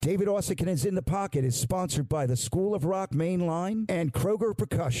David Ossican is in the Pocket is sponsored by the School of Rock Main Line and Kroger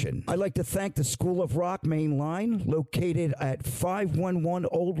Percussion. I'd like to thank the School of Rock Main Line, located at 511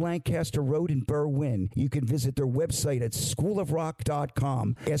 Old Lancaster Road in Berwyn. You can visit their website at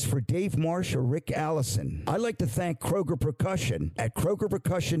schoolofrock.com. Ask for Dave Marsh or Rick Allison. I'd like to thank Kroger Percussion at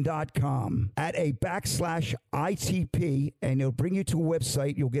krogerpercussion.com at a /ITP, and it'll bring you to a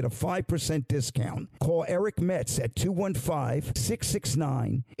website. You'll get a 5% discount. Call Eric Metz at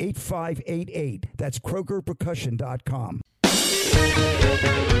 215-669-8588. That's KrogerPercussion.com.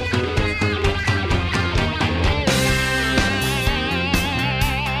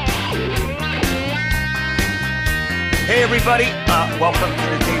 Hey, everybody. Welcome to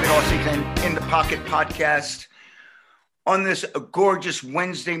the David Ossican in the Pocket podcast. On this gorgeous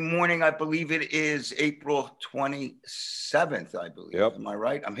Wednesday morning, I believe it is April 27th, I believe. Yep. Am I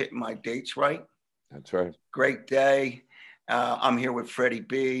right? I'm hitting my dates right? That's right. Great day. I'm here with Freddie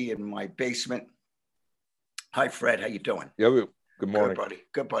B in my basement. Hi, Fred. How you doing? Yeah. Good morning.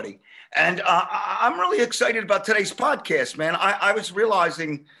 Good, buddy. And I'm really excited about today's podcast, man. I was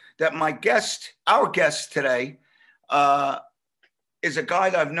realizing that our guest today, is a guy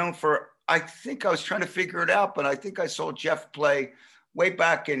that I've known for, I think I was trying to figure it out, but I think I saw Jeff play way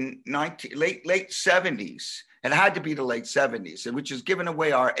back in late 70s. It had to be the late 70s, which is giving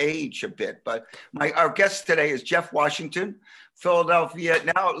away our age a bit. But our guest today is Jeff Washington, Philadelphia.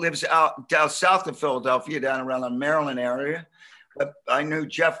 Now lives out down south of Philadelphia, down around the Maryland area. But I knew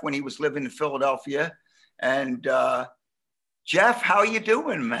Jeff when he was living in Philadelphia. And Jeff, how you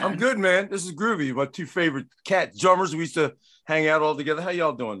doing, man? I'm good, man. This is Groovy, my two favorite cat drummers. We used to hang out all together. How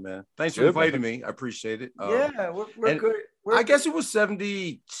y'all doing, man? Thanks for inviting me. I appreciate it. Yeah, we're good. I guess it was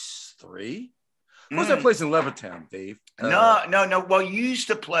 73. What was that place in Levittown, Dave? No. Well, you used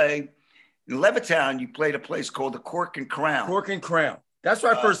to play in Levittown. You played a place called the Cork and Crown. Cork and Crown. That's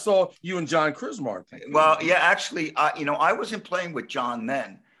where I first saw you and John Krismar. Well, yeah, actually, I wasn't playing with John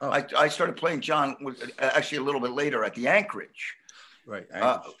then. Oh. I started playing John actually a little bit later at the Anchorage. Right.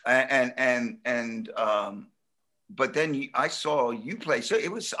 But then I saw you play. So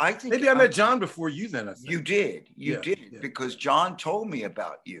it was, I think. Maybe I met John before you then. I think. You did. You did. Because John told me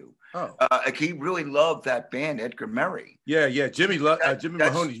about you. Oh. He really loved that band, Edgar Murray. Yeah. Jimmy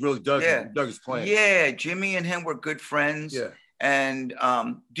Mahoney really dug his playing. Yeah. Jimmy and him were good friends. Yeah. And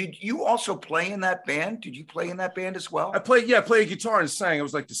did you also play in that band? Did you play in that band as well? I played guitar and sang. I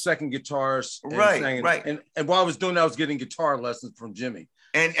was like the second guitarist. Right. And while I was doing that, I was getting guitar lessons from Jimmy.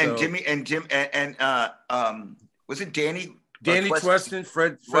 And was it Danny? Danny Tweston,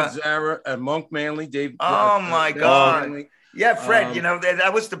 Fred Zara, and Monk Manley, Dave. Oh my God. Manley. Yeah, Fred,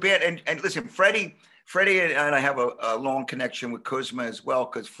 that was the band. And listen, Freddie and I have a long connection with Kuzma as well,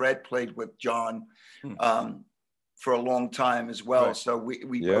 because Fred played with John for a long time as well. Right. So we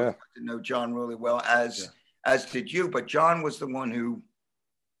both got to know John really well, as did you. But John was the one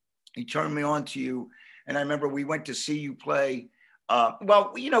he turned me on to you. And I remember we went to see you play.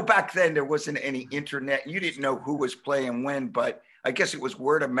 Back then there wasn't any internet. You didn't know who was playing when, but I guess it was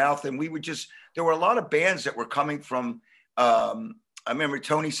word of mouth. And there were a lot of bands that were coming from, I remember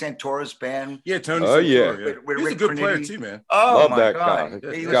Tony Santora's band. Yeah, Tony Santora. With He's Rick a good Priniti. player too, man. Oh, love my that God.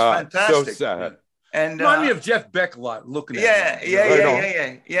 guy. He was fantastic. So sad. And remind me of Jeff Beck a lot. Looking at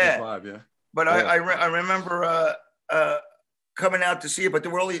him. Yeah. Vibe, yeah. But I remember coming out to see it, but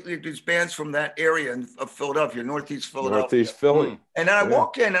there were all these bands from that area of Philadelphia, Northeast Philadelphia. Northeast Philly. And then I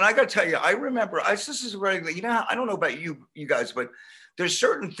walked in, and I got to tell you, I remember, this is very, I don't know about you guys, but there's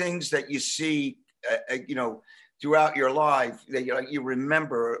certain things that you see, throughout your life that you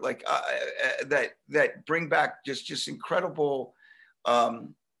remember, that bring back just incredible.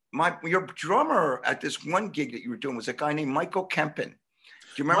 Your drummer at this one gig that you were doing was a guy named Michael Kempin.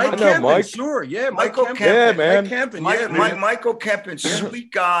 Do you remember Mike? Sure, yeah, Michael Kempin. Yeah, man. Mike Kempin, Michael Kempin,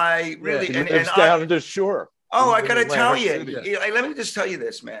 sweet guy, really. And down to shore. Oh, I gotta tell you. Let me just tell you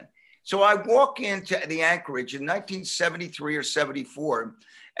this, man. So I walk into the Anchorage in 1973 or 74,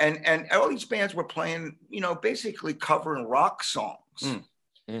 and all these bands were playing, basically covering rock songs.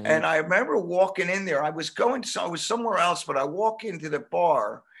 Mm-hmm. And I remember walking in there. I was somewhere else, but I walk into the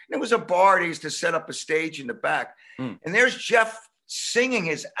bar. And it was a bar. They used to set up a stage in the back, and there's Jeff singing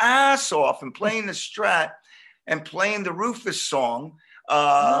his ass off and playing the Strat and playing the Rufus song.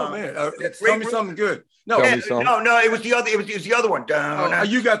 Tell me something good. No, it was the other. It was the other one.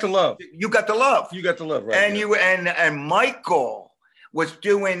 You Got the Love. You Got the Love. You Got the Love, right? And and Michael was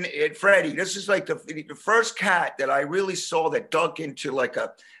doing it. Freddie, this is like the first cat that I really saw that dug into like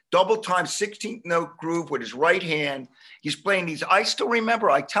a double time 16th note groove with his right hand. He's playing these. I still remember.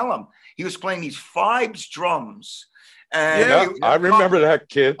 I tell him he was playing these Fibes drums. And Yeah, I remember that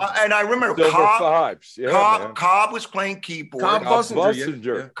kid. And I remember Silver Cobb, Fives. Yeah, man. Cobb was playing keyboard. Cobb Bussinger.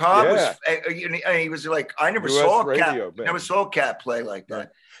 Bussinger. Cobb Yeah. was, he was like, I never US saw radio, man. never saw Cat play like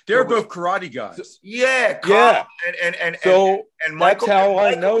that. They're both karate guys. Yeah, Cobb Yeah. and So and Michael. that's how I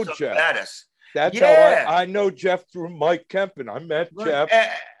Michael know was a Jeff. badass. That's Yeah. how I know Jeff through Mike Kempin. I met Jeff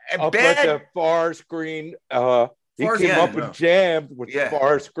And up bad, at the Forest Green. He Forest came Green, up and jammed with Yeah.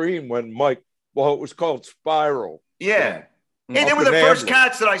 Forest Green when Mike, well, it was called Spiral. yeah. And they Up were the in first Ambler.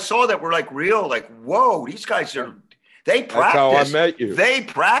 cats that I saw that were like real, like, whoa, these guys are, they That's how I practice. met you. They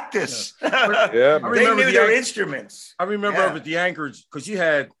practice. Yeah, I man. They remember knew the their Yank- instruments. I remember Yeah. up at the Anchorage because you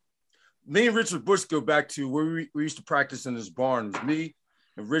had me and Richard Bush go back to where we used to practice in this barn. It was me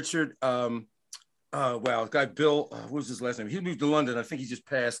and Richard. Guy Bill. What was his last name? He moved to London. I think he just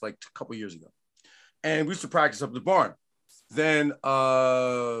passed like a couple years ago. And we used to practice up at the barn. Then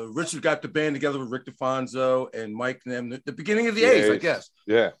Richard got the band together with Rick DeFonso and Mike and them. The beginning of the A's, I guess.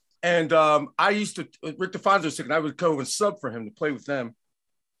 Yeah. And I used to, Rick DeFonso was sick, and I would go and sub for him to play with them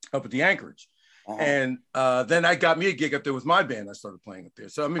up at the Anchorage. And then I got me a gig up there with my band. I started playing up there.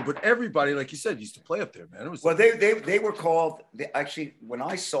 So, I mean, but everybody, like you said, used to play up there, man. It was Well, they were called, actually, when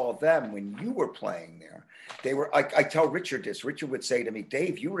I saw them, when you were playing there, they were, I tell Richard this. Richard would say to me,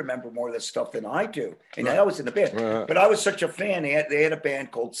 Dave, you remember more of this stuff than I do. And I was in the band. Right. But I was such a fan. They had a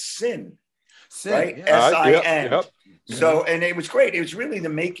band called Sin, Sin, right? yeah. S-I-N. Yep. So, and it was great. It was really the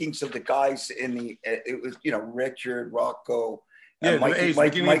makings of the guys in the, it was, Richard, Rocco, Yeah, and the A's,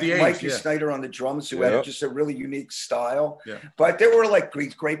 beginning of the A's, Mikey yeah. Snyder on the drums, who Yep. had just a really unique style. Yeah. But they were like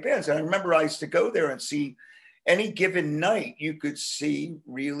great bands. And I remember I used to go there and see any given night, you could see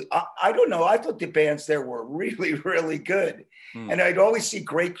really, I don't know. I thought the bands there were really, really good. And I'd always see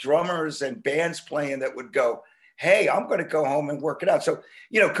great drummers and bands playing that would go, hey, I'm going to go home and work it out. So,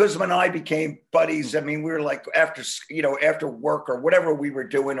 Kuzma and I became buddies. I mean, we were like after work or whatever we were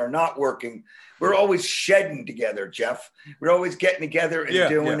doing or not working, we're always shedding together, Jeff. We're always getting together and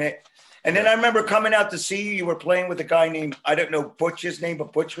doing it. And then I remember coming out to see you. You were playing with a guy named, I don't know Butch's name,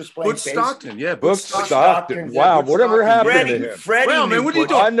 but Butch was playing Butch bass. Stockton. Yeah, Butch Stockton. Wow, Butch whatever Stockton. happened to him? Freddie Well, man, knew what are you Butch.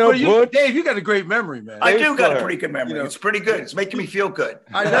 doing? I know What are you- Butch. Dave, you got a great memory, man. I do got a player. pretty good memory. You know. It's pretty good. It's making me feel good.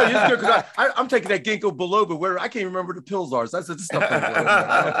 I know you're good because I'm taking that ginkgo biloba where I can't remember the pills are. So that's the stuff.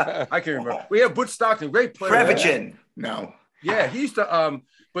 I can't remember. We have Butch Stockton, great player. Prevagen. No. Yeah, he used to.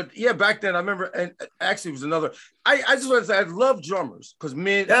 But yeah, back then I remember, and actually it was another. I just want to say I love drummers because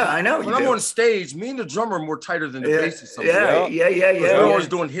me. Yeah, I know. When you I'm do. on stage, me and the drummer are more tighter than the bassist. sometimes. Yeah. We're always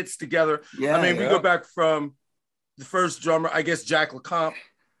doing hits together. Yeah, I mean, we go back from the first drummer, I guess Jack LeCompte.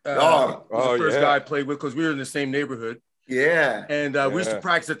 Was the first guy I played with because we were in the same neighborhood. Yeah. And we used to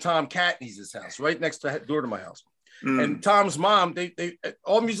practice at Tom Catney's house, right next door to my house. Mm. And Tom's mom, they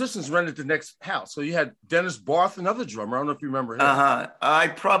all musicians rented the next house. So you had Dennis Barth, another drummer. I don't know if you remember him. I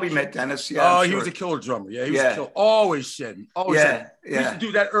probably met Dennis. Yeah. Oh, he was a killer drummer. Yeah, he was a killer. Always shedding. Always shedding. We used to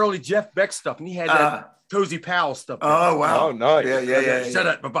do that early Jeff Beck stuff, and he had that Cozy Powell stuff. Oh, wow. Oh, nice. Yeah. Shut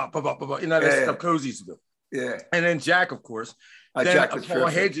up. You know, that stuff Cozy used to do. Yeah. And then Jack, of course. Then Jack was Paul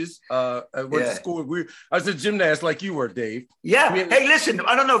terrific. Hedges. I went to school. I was a gymnast like you were, Dave. Yeah. Hey, listen,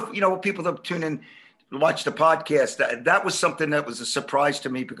 I don't know if people that tune in watch the podcast. That was something that was a surprise to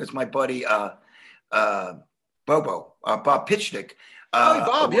me because my buddy Bob Pitchnick.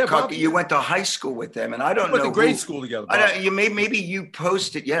 Bob. You went to high school with them, and I don't know. We went to grade school together. I don't, maybe you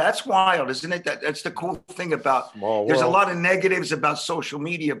posted. Yeah, that's wild, isn't it? That's the cool thing about. There's a lot of negatives about social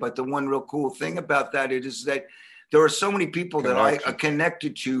media, but the one real cool thing about that is that there are so many people that I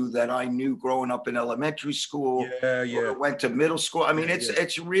connected to that I knew growing up in elementary school. Or went to middle school. I mean,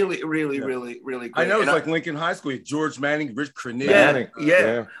 it's really, really, really, really great. I know it's like Lincoln High School. George Manning, Rich Crenay.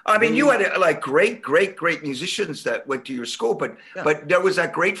 Yeah. I mean, you had like great musicians that went to your school, but there was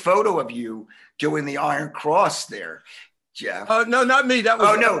that great photo of you doing the Iron Cross there, Jeff. No, not me. That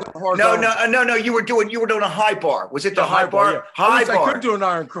was no. You were doing a high bar. Was it the high bar? Yeah. High bar. I could do an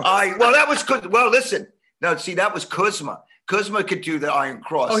Iron Cross. That was good. Well, listen. No, see, that was Kuzma. Kuzma could do the Iron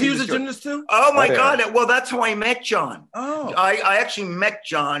Cross. Oh, he was a gymnast too? Oh, my God. Well, that's how I met John. Oh. I actually met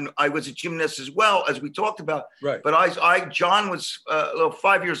John. I was a gymnast as well, as we talked about. Right. But John was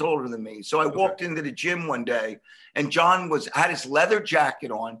 5 years older than me. So I walked into the gym one day, and John had his leather jacket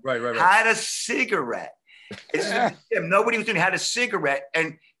on. Right. Had a cigarette. Nobody was doing it. Had a cigarette,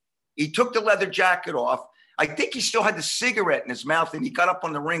 and he took the leather jacket off. I think he still had the cigarette in his mouth, and he got up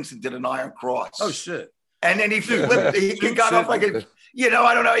on the rings and did an Iron Cross. Oh, shit. And then he flipped. He got up like I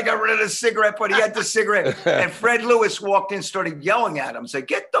don't know. He got rid of the cigarette, but he had the cigarette. And Fred Lewis walked in, started yelling at him, said,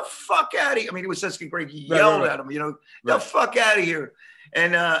 "Get the fuck out of here!" I mean, he was such a great. He yelled at him, the fuck out of here.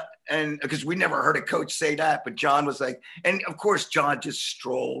 And because we never heard a coach say that, but John was like, and of course John just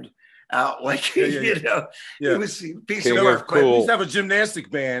strolled out like he was a piece of work. Cool. We used to have a gymnastic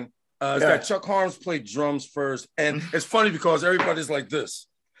band. It's got Chuck Harms played drums first, and it's funny because everybody's like this.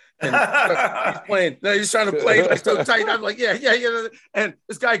 And he's playing. No, he's trying to play like so tight. I'm like, yeah. And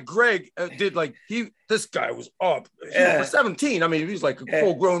this guy Greg did like this guy was up. He was 17. I mean, he was like a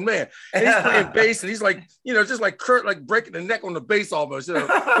full-grown man. And he's playing bass, and he's like, just like Kurt, like breaking the neck on the bass almost. It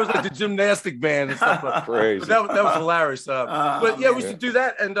was like the gymnastic band and stuff. Like Crazy. That was hilarious. But we used to do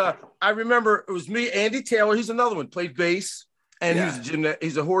that. And I remember it was me, Andy Taylor. He's another one. Played bass. And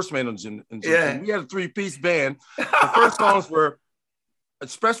he's a horseman on gym. We had a 3-piece band. The first songs were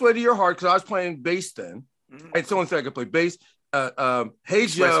Expressway to Your Heart, because I was playing bass then. It's the only thing I could play bass. Hey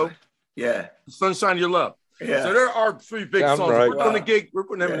Joe. Yeah. Sunshine of Your Love. Yeah. So there are 3 big songs. Right. We're on the gig. We're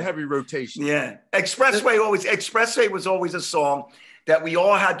putting them in heavy rotation. Yeah. Expressway was always a song that we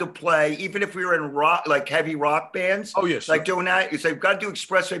all had to play, even if we were in rock, like heavy rock bands. Oh, yes. Like doing that. You say, we've got to do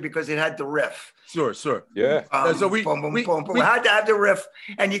Expressway because it had the riff. Sure. Yeah. So we had to have the riff,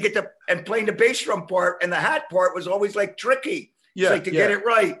 and you get and playing the bass drum part, and the hat part was always like tricky. Yeah. Like to get it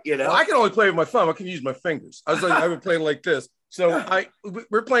right, Well, I can only play with my thumb. I can use my fingers. I would play like this. So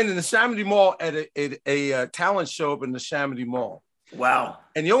we're playing in the Chamonix Mall at a talent show up in the Chamonix Mall. Wow.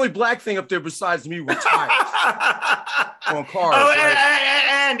 And the only black thing up there besides me were tires on cars. Oh,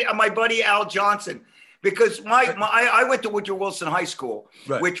 right? and my buddy Al Johnson. Because I went to Woodrow Wilson High School,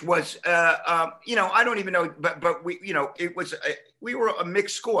 which was, I don't even know, but we, it was, we were a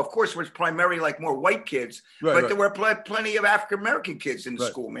mixed school. Of course, it was primarily like more white kids, but there were plenty of African-American kids in the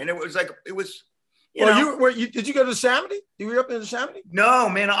school, man. It was like, did you go to Chamonix? You were up in the Chamonix? No,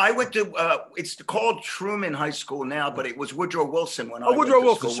 man. I went to, it's called Truman High School now, but it was Woodrow Wilson when I went Woodrow to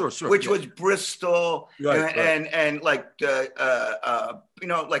Wilson, school, sure. Which was Bristol and like,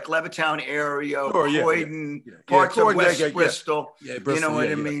 like Levittown area, Croydon, parts of West Bristol. Yeah, Bristol, you know what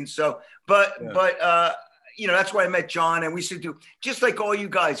I mean? So, but that's where I met John, and we used to do, just like all you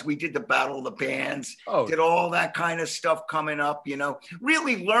guys, we did the Battle of the Bands, did all that kind of stuff coming up,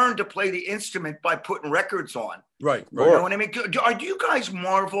 really learned to play the instrument by putting records on. Right. You know what I mean? Do you guys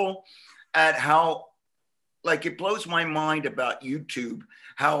marvel at how, like, it blows my mind about YouTube,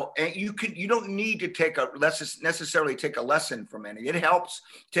 how you don't need to necessarily take a lesson from any. It helps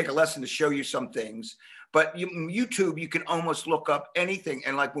take a lesson to show you some things. But YouTube, you can almost look up anything.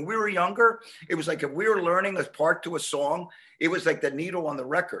 And like when we were younger, it was like if we were learning a part to a song, it was like the needle on the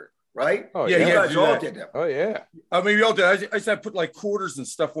record, right? Oh, yeah. You guys all did that. Oh, yeah. I mean, we all did. I used to put like quarters and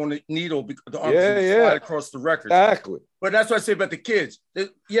stuff on the needle, the arms would slide across the record. Exactly. But that's what I say about the kids.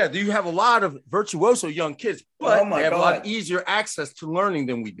 You have a lot of virtuoso young kids, but they have a lot easier access to learning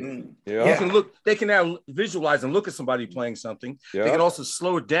than we do. They can now visualize and look at somebody playing something. They can also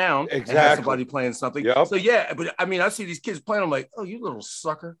slow it down and have somebody playing something. So but I mean, I see these kids playing. I'm like, oh, you little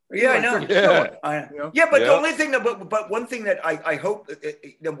sucker. Yeah, I know. But the only thing but one thing that I hope,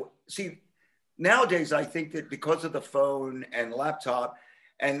 see, nowadays I think that because of the phone and laptop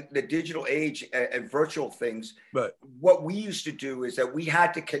and the digital age and virtual things, what we used to do is that we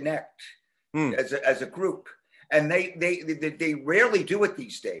had to connect as a group, and they rarely do it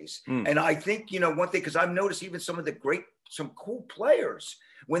these days. And I think one thing, because I've noticed even some cool players,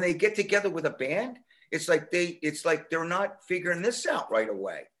 when they get together with a band, it's like they're not figuring this out right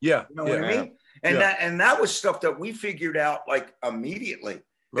away. Yeah, you know what I mean. And that was stuff that we figured out like immediately.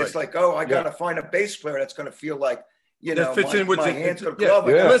 Right. It's like, I got to find a bass player that's going to feel like, that fits in with my hands go glove.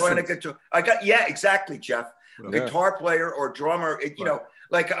 Exactly, Jeff. Guitar player or drummer,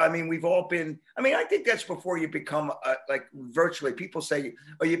 we've all been, I think that's before you become like virtually, people say,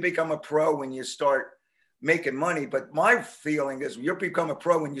 you become a pro when you start making money. But my feeling is you'll become a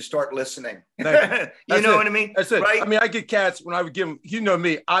pro when you start listening. You know what I mean? That's it. Right? I mean, I get cats when I would give them,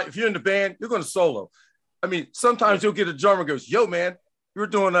 me, if you're in the band, you're going to solo. I mean, sometimes you'll get a drummer goes, yo, man, you're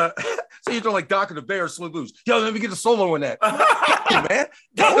doing so you're doing like Doc of the Bay or Slim Blues. Yo, let me get a solo in that. Man,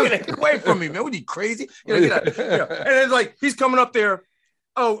 get away from me, man. What are you crazy? And it's like he's coming up there.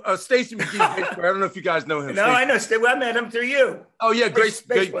 Stacy McGee. I don't know if you guys know him. No, I know. I met him through you. Oh yeah, great.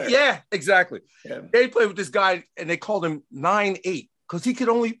 Yeah, exactly. Yeah. They played with this guy, and they called him 9/8 because he could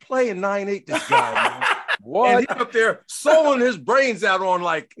only play in 9/8. This guy. Man. What? And he's up there soloing his brains out on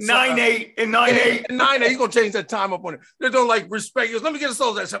like 9/8 and 9/8 and 9/8. He's gonna change that time up on it. They don't like respect. He goes, let me get a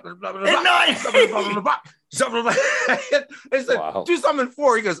solo. That's something. They said, do something in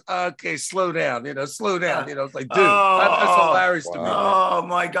 4. He goes, okay, slow down. Slow down. It's like, dude, that's hilarious to me. Oh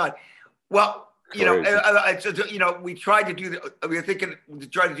my God. Well, we tried to do we were thinking to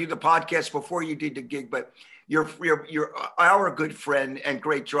try to do the podcast before you did the gig, but our good friend and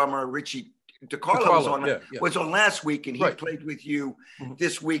great drummer Richie DiCarlo was on last week, and he played with you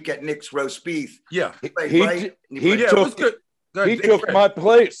this week at Nick's Roast Beef. Yeah, he took my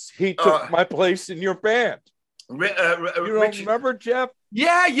place. He took my place in your band. You don't remember Jeff?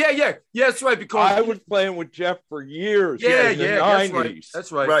 Yeah. That's right. Because I was playing with Jeff for years. In the 90s.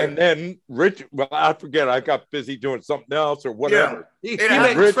 That's right. And then Rich, well, I forget. I got busy doing something else or whatever.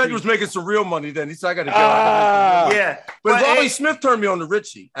 Fred was making some real money then. He said, "I got to go." But Robbie Smith turned me on to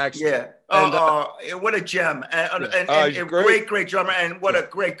Richie. Actually, what a gem and great drummer, and what a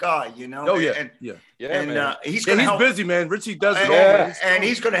great guy. You know. He's busy, man. Richie does it all, and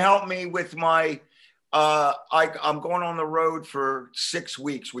he's going to help me with my. I'm going on the road for 6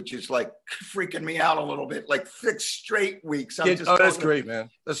 weeks, which is like freaking me out a little bit, like 6 straight weeks. That's great, man.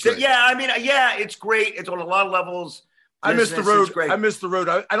 That's great. Yeah, I mean, it's great. It's on a lot of levels. I miss the road. I miss the road.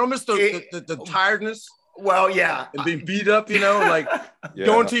 I don't miss the tiredness. Well, yeah, and being beat up, like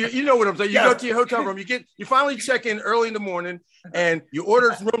going to you know what I'm saying. You go to your hotel room, you finally check in early in the morning, and you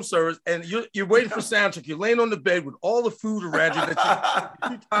order room service, and you're waiting for sound check. You're laying on the bed with all the food around you that you're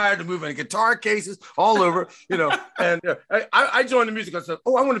too tired to move, and guitar cases all over, And I joined the music. I said,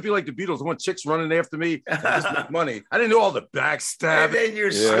 "Oh, I want to be like the Beatles. I want chicks running after me. Just make money." I didn't know all the backstab. And then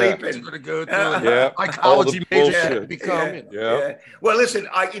you're sleeping. Going to go through psychology major become. Well, listen,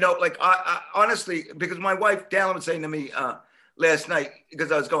 I honestly, because my wife Dallin was saying to me last night,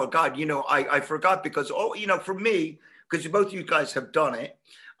 because I was going, God, I forgot, because for me, because both of you guys have done it,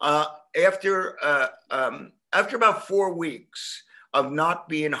 after about 4 weeks of not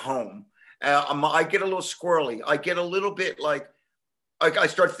being home, I get a little squirrely. I get a little bit like I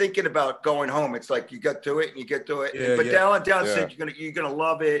start thinking about going home. It's like you get to it and you get to it. But Dallin said you're gonna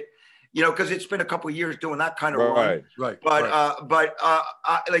love it. Because it's been a couple of years doing that kind of run. Right. But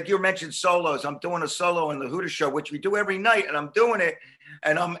like you mentioned solos, I'm doing a solo in the Huda Show, which we do every night, and I'm doing it.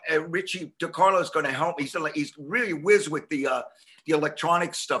 And Richie DiCarlo is going to help me. He's really whiz with the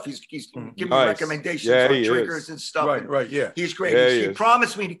electronic stuff. He's giving me recommendations on triggers and stuff. Right. He's great. He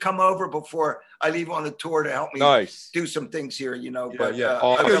promised me to come over before I leave on the tour to help me do some things here. We go back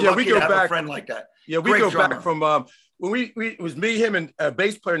a friend like that. Yeah, we go back from. When it was me, him, and a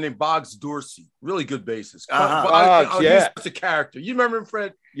bass player named Boggs Dorsey, really good bassist. He's such a character. You remember him,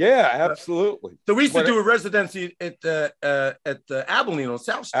 Fred? Yeah, absolutely. So we used to do a residency at Abilene on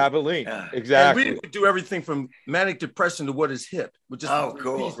South Street. Abilene, exactly. And we would do everything from manic depression to what is hip.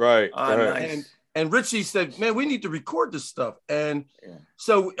 Cool. Right. Nice. And Richie said, "Man, we need to record this stuff." And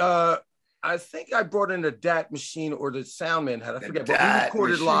so I think I brought in a DAT machine, or the sound man had. I forget, but we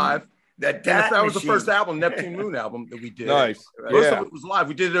recorded live. That was the first album, Neptune Moon album, that we did. Nice. Most of it was live.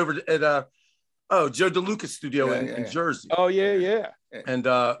 We did it over at Joe DeLuca studio in Jersey. Oh, yeah. And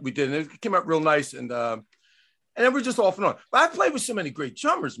we did it. It came out real nice. And then we're just off and on. But I played with so many great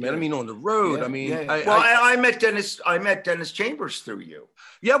drummers, man. I mean, on the road. I met Dennis Chambers through you.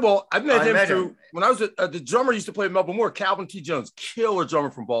 Yeah, well, I met him through when I was the drummer used to play at Melbourne Moore, Calvin T. Jones, killer drummer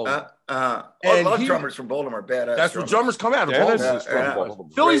from Baltimore. I love drummers from Baltimore, badass. That's where drummers come out of Baltimore.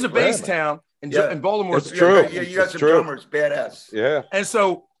 Philly's a bass town, and Baltimore's true. Yeah, you got some drummers, badass. Yeah. And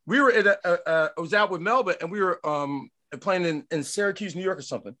so we were I was out with Melba, and we were playing in Syracuse, New York, or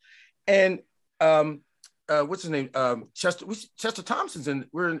something, and what's his name? Chester Thompson's, and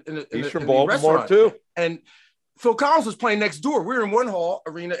we're in He's from the Baltimore restaurant. too. And Phil Collins was playing next door. We were in one hall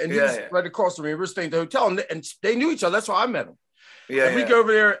arena, and he was right across the arena. We were staying at the hotel, and they knew each other. That's how I met him. And we go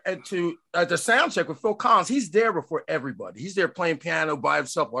over there to the sound check with Phil Collins. He's there before everybody. He's there playing piano by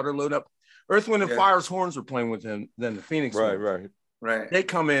himself while they're loading up. Earth, Wind, and Fire's horns were playing with him. Then the Phoenix. Right. They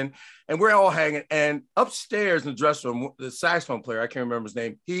come in, and we're all hanging. And upstairs in the dressing room, the saxophone player, I can't remember his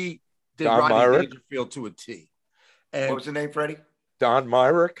name, he did Rodney Dangerfield to a T. And what was the name, Freddie? Don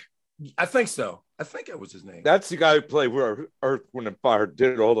Myrick? I think so. I think it was his name. That's the guy who played where Earth, Wind, and Fire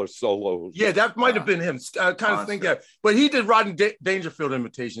did all those solos. Yeah, that might have been him. I kind of think that. But he did Rodney Dangerfield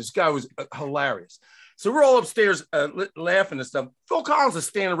imitations. This guy was hilarious. So we're all upstairs laughing and stuff. Phil Collins is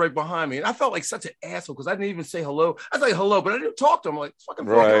standing right behind me. And I felt like such an asshole because I didn't even say hello. I was like, hello, but I didn't talk to him. I'm like, fucking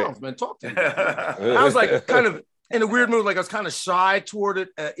Phil Collins, man, talk to him. I was like kind of in a weird mood, like I was kind of shy toward it,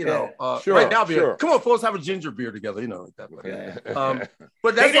 right now. Come on, folks, have a ginger beer together, like that.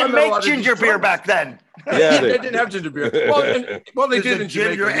 But that's they didn't make ginger beer back then. Yeah, they didn't have ginger beer. Well, they did in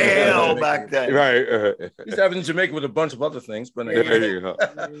ginger Jamaica. Ale back then. Right. Used to have it in Jamaica with a bunch of other things, but there you go.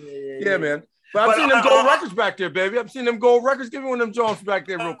 Yeah, man. But I've seen them gold records back there, baby. I've seen them gold records. Give me one of them Jones back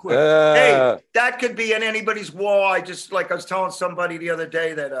there real quick. Hey, that could be on anybody's wall. I was telling somebody the other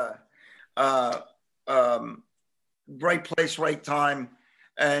day that right place, right time.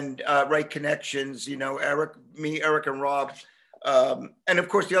 and Right Connections, Eric, and Rob, and of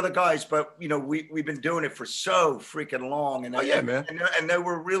course the other guys. But we've been doing it for so freaking long, and man, and they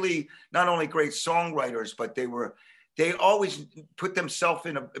were really not only great songwriters, but they always put themselves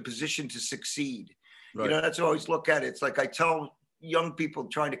in a position to succeed. Right. That's how I always look at it. It's like I tell young people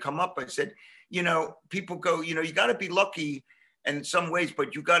trying to come up, I said, people go, you got to be lucky in some ways,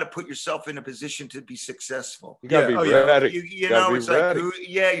 but you got to put yourself in a position to be successful. You got to be ready. You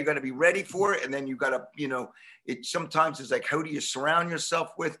got to be ready for it. And then you got to, it sometimes is like, how do you surround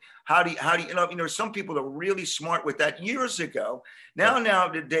yourself with? How do you, some people are really smart with that years ago.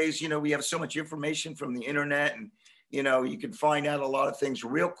 Nowadays, we have so much information from the internet, and you can find out a lot of things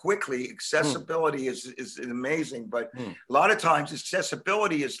real quickly. Accessibility is amazing, but a lot of times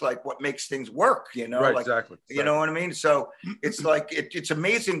accessibility is like what makes things work, Right, exactly. You know what I mean? So it's like, it's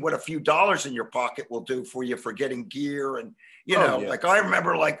amazing what a few dollars in your pocket will do for you for getting gear. And, like I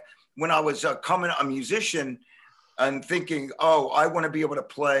remember like when I was a musician and thinking, I want to be able to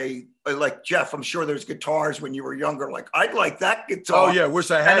play like Jeff. I'm sure there's guitars when you were younger. Like I'd like that guitar. Oh yeah.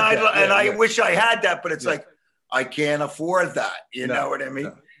 Wish I had that. I wish I had that, but it's like, I can't afford that. You know what I mean?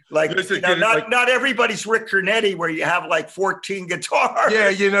 No. Like, not everybody's Rick Cornetti where you have like 14 guitars. Yeah,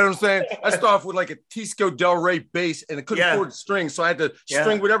 you know what I'm saying? I started off with like a Tisco Del Rey bass, and I couldn't afford strings, so I had to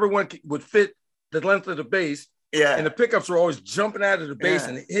string whatever one would fit the length of the bass. Yeah. And the pickups were always jumping out of the bass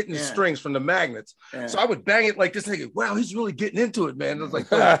and hitting the strings from the magnets. Yeah. So I would bang it like this, thinking, wow, he's really getting into it, man. It was like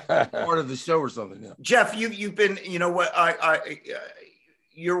part of the show or something. Yeah. Jeff, you've been, you're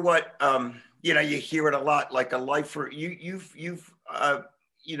what, you hear it a lot, like a lifer. You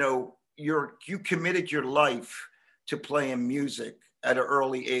committed your life to playing music at an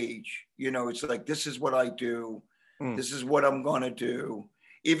early age. It's like, this is what I do. This is what I'm going to do.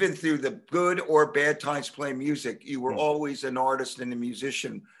 Even through the good or bad times playing music, you were always an artist and a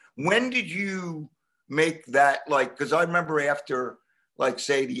musician. When did you make that, like, because I remember after, like,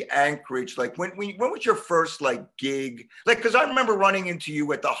 say, the Anchorage, like, when was your first, like, gig? Like, because I remember running into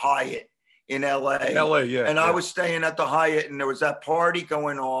you at the Hyatt in LA. Yeah. And I was staying at the Hyatt, and there was that party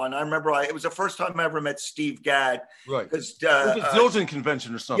going on. I remember it was the first time I ever met Steve Gadd. Right. Because it was a Zildjian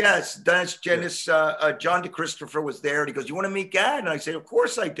convention or something. Yes. Dennis John DeChristopher was there, and he goes, "You want to meet Gadd?" And I said, "Of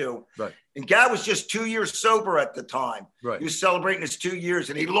course I do." Right. And Gadd was just 2 years sober at the time. Right. He was celebrating his 2 years,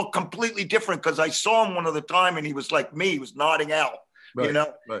 and he looked completely different because I saw him one other time, and he was like me. He was nodding out. Right,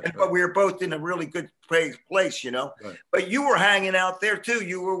 but we were both in a really good place, Right. But you were hanging out there too.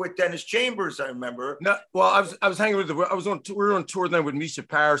 You were with Dennis Chambers, I remember. No, well, I was hanging with we were on tour then with Misha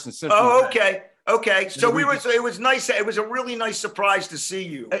Paris and Symphony. Oh, okay. So it was nice. It was a really nice surprise to see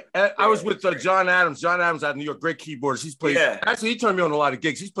you. I was with John Adams. John Adams out of New York, great keyboardist. He's played. Yeah. Actually, he turned me on a lot of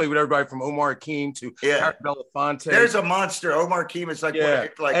gigs. He's played with everybody from Omar Hakim to Harry Belafonte. There's a monster. Omar Hakim is like,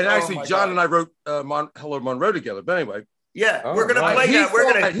 and actually, John and I wrote Hello Monroe together. But anyway. Yeah, we're going to play that.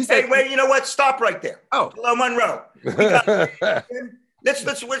 We're going to, wait, you know what? Stop right there. Oh. Hello, Monroe.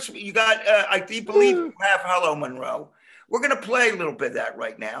 Let's you got, I do believe you have Hello, Monroe. We're going to play a little bit of that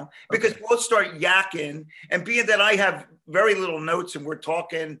right now because we'll start yakking. And being that I have very little notes and we're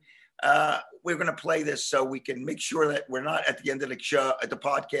talking, we're going to play this so we can make sure that we're not at the end of the show, at the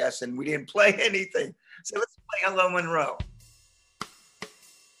podcast, and we didn't play anything. So let's play Hello, Monroe.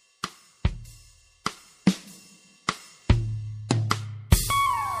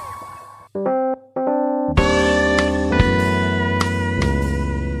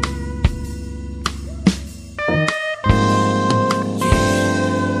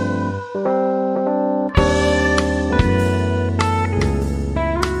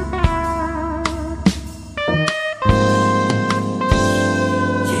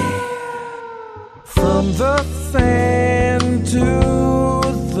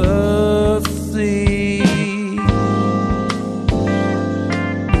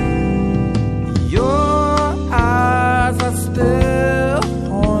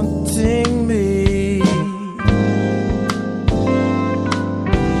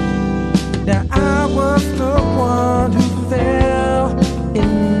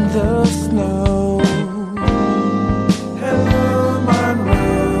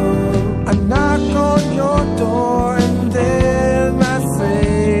 Door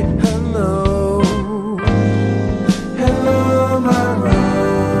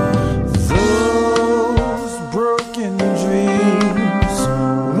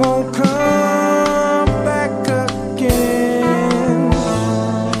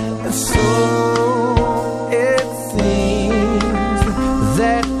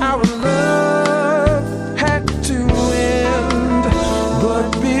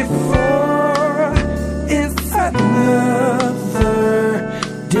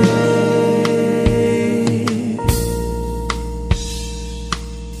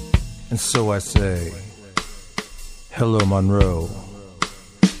So I say, hello, Monroe,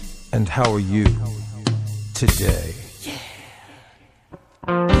 and how are you today?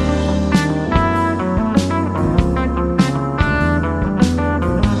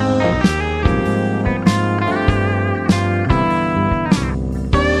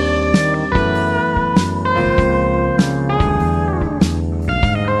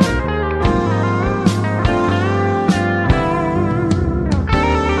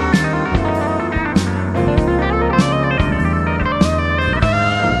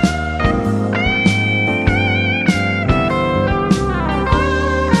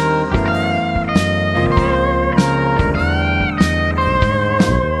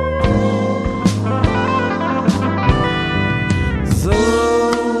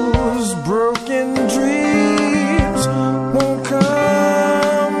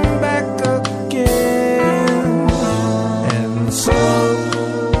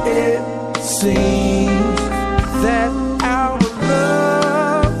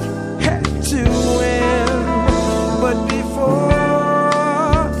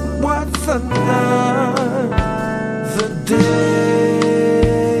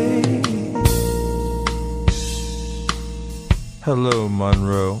 Hello,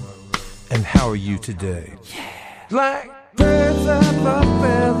 Monroe, and how are you today? Like birds of a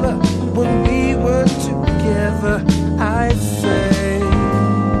feather, when we were together, I say,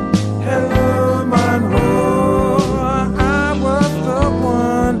 hello, Monroe. I was the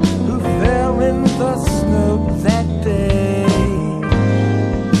one who fell in the snow that day.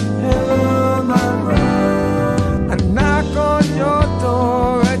 Hello, Monroe. I knock on your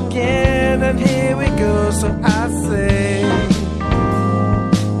door again, and here we go. So I say,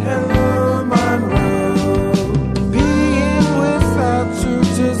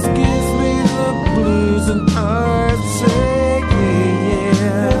 just gives me the blues, and I say,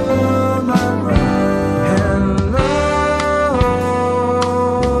 yeah, hello, Monroe, hello,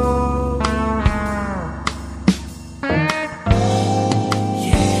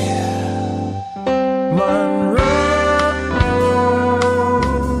 yeah, Monroe,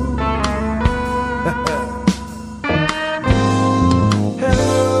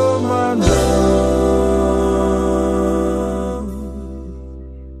 hello, Monroe.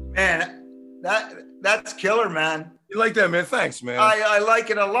 That's killer, man. You like that, man? Thanks, man. I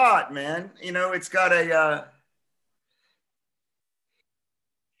like it a lot, man. You know, it's got a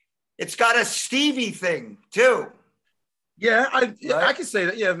Stevie thing too. Yeah, I can say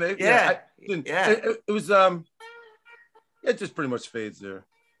that. Yeah, maybe. Yeah, It was it just pretty much fades there.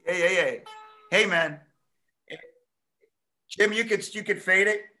 Yeah. Hey, man, Jim, you could fade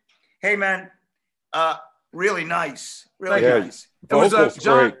it. Hey, man, really nice, really nice. It was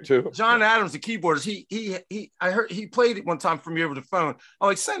John Adams, the keyboardist. I heard he played it one time for me over the phone. I'm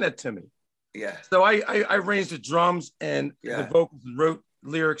like, send that to me. Yeah. So I arranged the drums and the vocals and wrote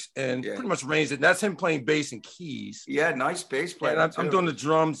lyrics and pretty much arranged it. And that's him playing bass and keys. Yeah, nice bass player. And I'm doing the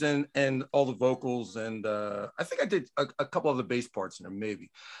drums and all the vocals, and I think I did a couple of the bass parts in there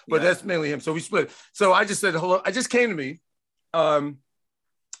maybe, but that's mainly him. So we split. So I just said hello. I just came to me. I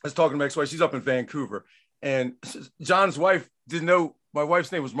was talking to my ex-wife. She's up in Vancouver. And John's wife didn't know my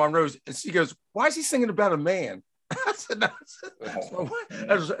wife's name was Monroe, and she goes, "Why is he singing about a man?" I said, "No,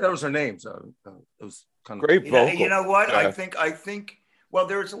 that was her name." So it was kind of great vocal. You know what? Yeah. I think. Well,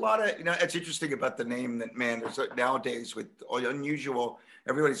 there's a lot of it's interesting about the name that there's nowadays with unusual.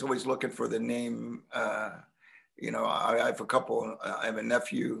 Everybody's always looking for the name. I have a couple. I have a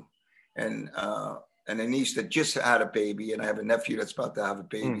nephew, and a niece that just had a baby, and I have a nephew that's about to have a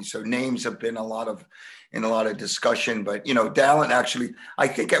baby. So names have been in a lot of discussion. But Dallin, actually, I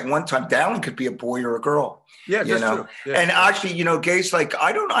think at one time Dallin could be a boy or a girl. Yeah, that's true. Yeah. And actually, Gays, like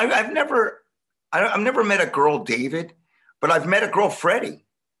I've never met a girl David, but I've met a girl Freddie.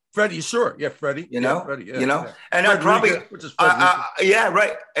 Freddie, sure, yeah, Freddie. Freddie, yeah. And Fred I probably, yeah,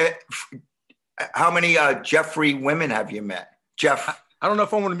 right. How many Jeffrey women have you met, Jeff? I don't know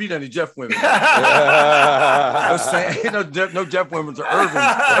if I want to meet any Jeff women. No Jeff women are Irving.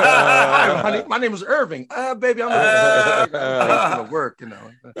 Hi, honey, my name is Irving. Baby, I'm going to work,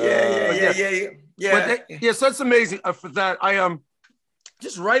 Yeah. So that's amazing. For that, I am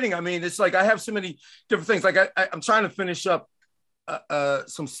just writing. I mean, it's like I have so many different things. Like I'm trying to finish up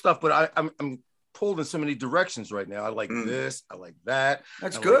some stuff, but I'm pulled in so many directions right now. I like this, I like that.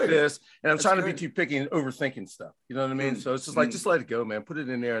 That's good. Like this, and I'm trying to be too picky and overthinking stuff. You know what I mean? So it's just like, just let it go, man. Put it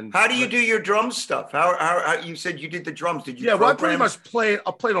in there. And how do you do your drum stuff? How you said you did the drums? Did you? Yeah, well, I pretty much play.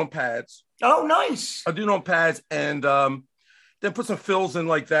 I played on pads. Oh, nice. I do it on pads, and then put some fills in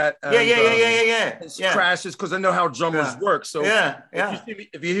like that. And, yeah. Crashes because I know how drummers work. So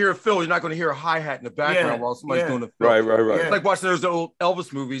if you hear a fill, you're not going to hear a hi-hat in the background while somebody's doing a fill. Right. It's like watching those old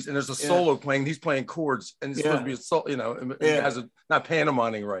Elvis movies, and there's a solo playing. He's playing chords, and it's supposed to be a solo. You know, it has not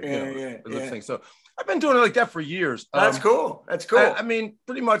pantomiming right. Thing. So I've been doing it like that for years. That's cool. That's cool. I mean,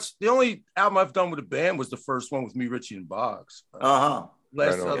 pretty much the only album I've done with a band was the first one with me, Richie, and Boggs.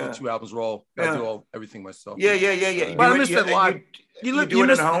 Last other two albums were all I do everything myself. Yeah. But I miss that live. You do it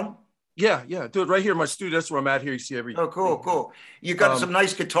at home? Yeah. Do it right here in my studio. That's where I'm at here. You see everything. Oh, cool. You got some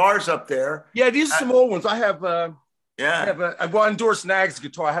nice guitars up there. Yeah, these are some old ones. I have. I endorse Nags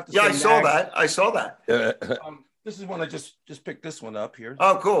guitar. I have to. Yeah, I saw that. Yeah. This is one I just picked this one up here.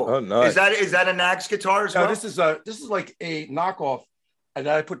 Oh, cool. Oh, nice. Is that a Nags guitar as well? This is like a knockoff that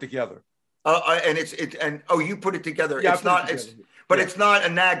I put together. You put it together. Yeah, it's not a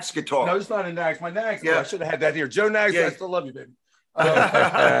Nags guitar. No, it's not a Nags. My Nags. I should have had that here. Joe Nags, I still love you, baby.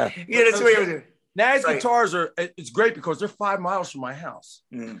 That's the way it was. Nags guitars it's great because they're 5 miles from my house.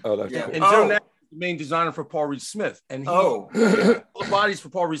 Oh, that's cool. And Joe Nags is the main designer for Paul Reed Smith. And the bodies for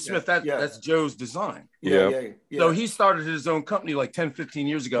Paul Reed Smith, that's Joe's design. So he started his own company like 10, 15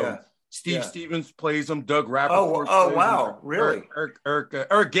 years ago. Yeah. Steve Stevens plays them. Doug Rappaport. Oh, wow. Really?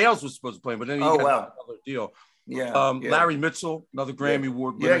 Eric Gales was supposed to play, but then he got another deal. Larry Mitchell, another Grammy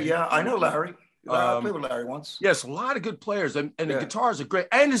Award winner. Yeah. I know Larry. I played with Larry once. Yes, a lot of good players. And the guitars are great.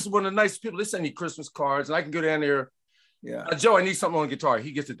 And this is one of the nice people. They send me Christmas cards, and I can go down there. Yeah. Joe, I need something on guitar.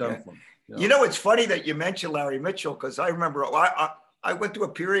 He gets it done for me. You know, it's funny that you mentioned Larry Mitchell because I remember I went through a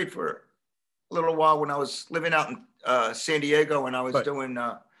period for a little while when I was living out in San Diego, and I was doing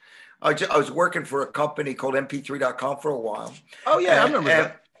I was working for a company called MP3.com for a while. Oh yeah, I remember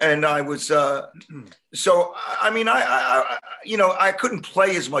that. And I was so I mean I couldn't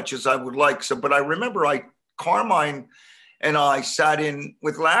play as much as I would like. So, but I remember Carmine and I sat in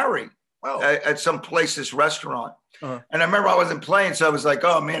with Larry at some place's restaurant. And I remember I wasn't playing, so I was like,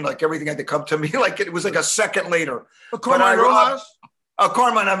 oh man, like everything had to come to me. Like it was like a second later. Carmine Rojas?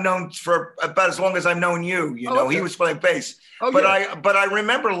 Carmine I've known for about as long as I've known you. You know, he was playing bass. But I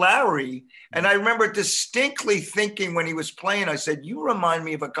remember Larry, and I remember distinctly thinking when he was playing, I said, you remind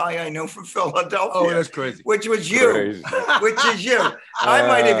me of a guy I know from Philadelphia. Oh, that's crazy. Which was you. Which is you. I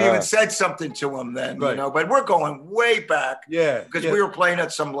might have even said something to him then, you know, but we're going way back. Yeah. Because we were playing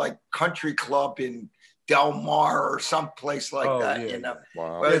at some like country club in Del Mar or someplace like that, you know.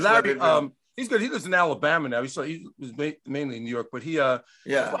 Wow. Larry, he's good. He lives in Alabama now. He was mainly in New York, but he does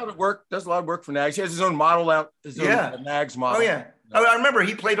a lot of work for Nags. He has his own model out, his own Nags model. Oh yeah. I remember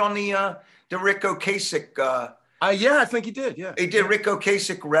he played on the Rick Ocasek. I think he did. Yeah, he did Rick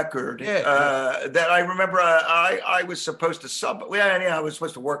Ocasek record. That I remember. I was supposed to sub. I was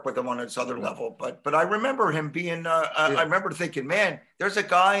supposed to work with him on this other level. But I remember him being. I remember thinking, man, there's a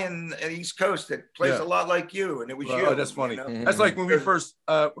guy in the East Coast that plays a lot like you, and it was you. Oh, that's funny. You know? That's like when we first.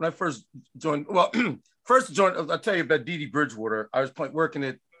 When I first joined. Well, I'll tell you about Dee Dee Bridgewater. I was working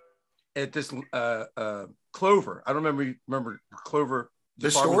at this Clover. I don't remember Clover. The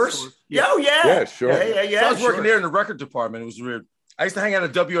stores? Yeah, sure. Yeah. So I was working there in the record department. It was weird. I used to hang out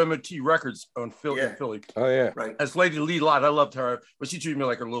at WMOT Records in Philly. Oh, yeah. Right. As Lady Lee Lott, I loved her, but she treated me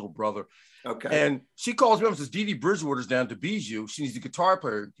like her little brother. Okay. And she calls me up and says, Dee Dee Bridgewater's down to Bijou. She needs a guitar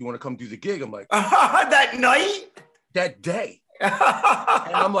player. Do you want to come do the gig? I'm like, that night? That day. And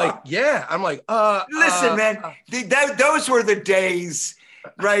I'm like, yeah. I'm like, listen, man, those were the days.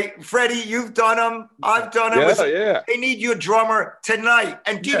 Right, Freddie, you've done them. I've done them. Yeah. They need you a drummer tonight.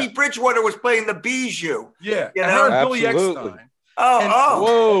 And Dee Dee Bridgewater was playing the Bijou. Yeah, you know? And Billy Eckstein.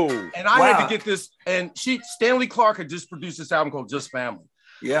 Whoa! And I had to get this. And Stanley Clarke had just produced this album called Just Family.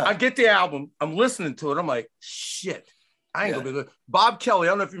 Yeah. I get the album. I'm listening to it. I'm like, shit. I ain't gonna be there. Bob Kelly.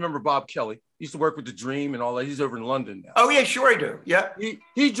 I don't know if you remember Bob Kelly. He used to work with The Dream and all that. He's over in London now. Oh yeah, sure I do. Yeah.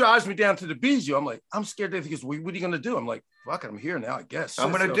 He drives me down to the Bijou. I'm like, I'm scared. He goes, what are you gonna do? I'm like, fuck it, I'm here now, I guess.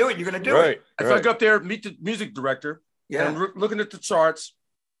 I'm gonna do it. You're gonna do it. So I go up there, meet the music director. Yeah. And I'm looking at the charts.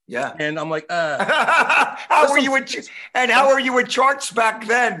 Yeah. And I'm like, how were you with charts back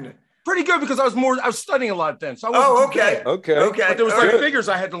then? Pretty good because I was studying a lot then. So I wasn't okay. But there was like figures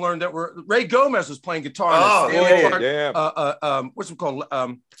I had to learn that were Ray Gomez was playing guitar. What's it called?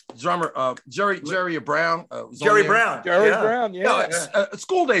 Drummer Jerry Brown. Jerry Brown.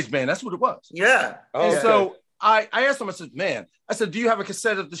 School Days band. That's what it was. Yeah. So I asked them. I said, "Man," I said, "Do you have a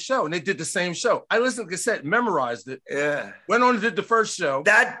cassette of the show?" And they did the same show. I listened to the cassette, memorized it. Yeah. Went on and did the first show.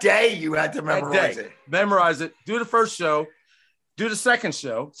 That day you had to memorize it. Memorize it. Do the first show. Do the second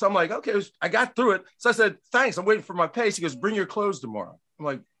show. So I'm like, okay, I got through it. So I said, thanks. I'm waiting for my pay. He goes, bring your clothes tomorrow. I'm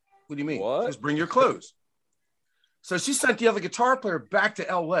like, what do you mean? What? He goes, bring your clothes. So she sent the other guitar player back to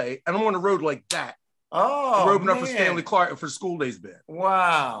LA, and I'm on the road like that. Oh, opening up for Stanley Clarke for School Days Band.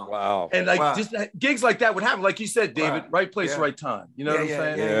 Wow. And like just gigs like that would happen. Like you said, David, right place, right time. You know what I'm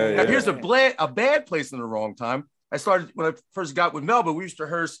saying? Now, here's a bad place in the wrong time. I started when I first got with Melba. We used to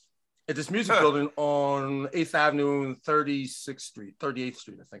rehearse at this music building on 8th Avenue and 38th Street, I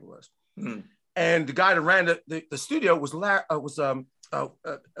think it was. And the guy that ran the studio was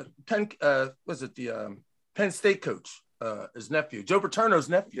Penn State coach, his nephew, Joe Paterno's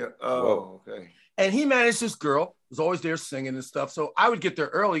nephew. Yeah. Oh, okay. And he managed this girl, was always there singing and stuff. So I would get there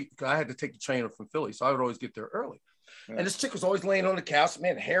early because I had to take the train from Philly. So I would always get there early. Yeah. And this chick was always laying on the couch,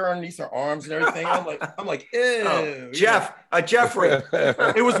 man, hair underneath her arms and everything. I'm like, ew. Oh, Jeffrey.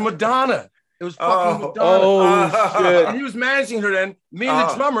 It was Madonna. It was fucking Madonna. Oh, shit. And he was managing her then. Me and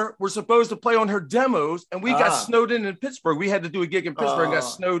the drummer were supposed to play on her demos, and we got snowed in Pittsburgh. We had to do a gig in Pittsburgh and got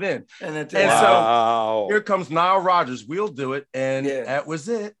snowed in. So here comes Nile Rodgers. We'll do it. And that was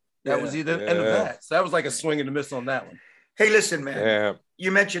it. That was the end of that. So that was like a swing and a miss on that one. Hey, listen, man. Yeah.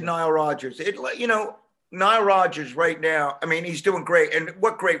 You mentioned Nile Rodgers. Nile Rodgers right now, I mean, he's doing great. And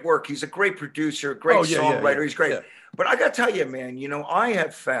what great work. He's a great producer, great songwriter. He's great. Yeah. But I got to tell you, man, I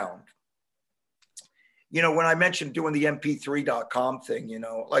have found, when I mentioned doing the mp3.com thing,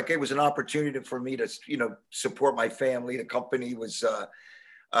 like it was an opportunity for me to, support my family. The company was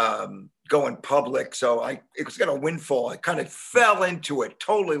going public. So it was kind of a windfall. I kind of fell into it,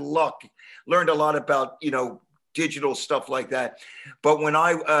 totally luck, learned a lot about, digital stuff like that. But when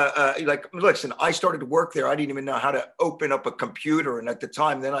listen, I started to work there. I didn't even know how to open up a computer. And at the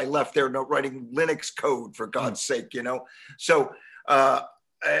time, then I left there writing Linux code, for God's sake, So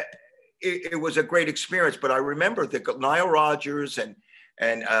it was a great experience. But I remember that Nile Rodgers and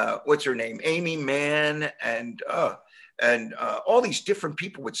what's her name? Amy Mann and all these different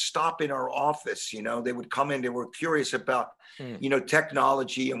people would stop in our office. They would come in. They were curious about,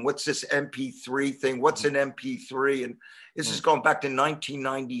 technology and what's this MP3 thing? What's an MP3? And this is going back to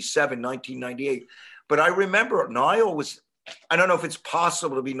 1997, 1998. But I remember Nile was, I don't know if it's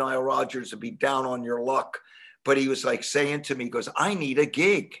possible to be Nile Rodgers and be down on your luck, but he was like saying to me, he goes, I need a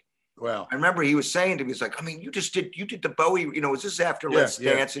gig. Wow. I remember he was saying to me, he's like, I mean, you did the Bowie, was this after Let's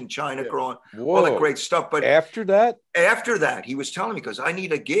Dance in China Girl, all that great stuff. But after that, he was telling me, because I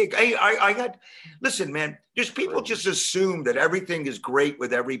need a gig. Listen, man, just people just assume that everything is great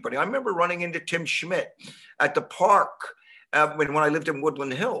with everybody. I remember running into Tim Schmidt at the park when I lived in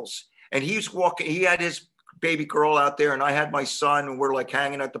Woodland Hills, and he was walking, he had his baby girl out there, and I had my son, and we're like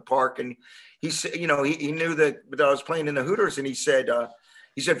hanging at the park. And he said, he knew that I was playing in the Hooters, and he said,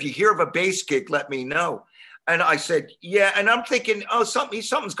 if you hear of a bass gig, let me know. And I said, yeah. And I'm thinking, something's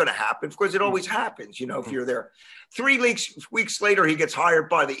going to happen. Of course, it always happens, if you're there. 3 weeks later, he gets hired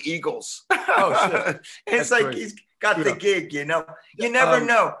by the Eagles. Oh, shit. It's like he's got the gig, You never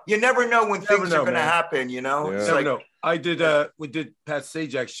know. You never know when things are going to happen, Yeah. We did Pat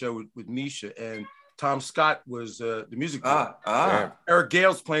Sajak's show with Misha, and Tom Scott was the music director. Eric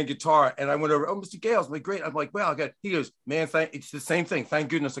Gales playing guitar, and I went over. Oh, Mr. Gales, like great. I'm like, well, he goes, man, it's the same thing. Thank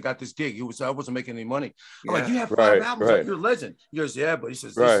goodness I got this gig. I wasn't making any money. I'm like, you have 5 albums, like, you're a legend. He goes, yeah, but he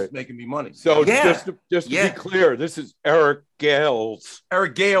says this is making me money. So just to be clear, this is Eric Gales.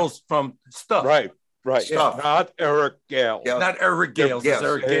 Eric Gales from Stuff. Right. Stuff. Not Eric Gales. Not Eric Gales. It's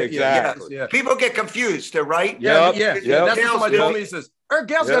Eric Gales. Exactly. Yeah. People get confused, right? Yeah. That's what somebody told me. He says, Eric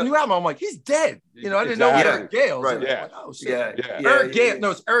Gales got a new album. I'm like, he's dead. I didn't know Eric Gales. Right. Yeah. Like, oh, shit. Eric Gale.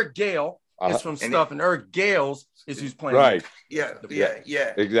 No, it's Eric Gale. Is from Stuff, and Eric Gales is who's playing. Right. Yeah.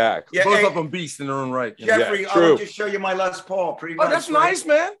 Exactly. Yeah, both of them beasts in their own right. Jeffrey, I'll just show you my Les Paul. Pretty nice. Oh, that's nice,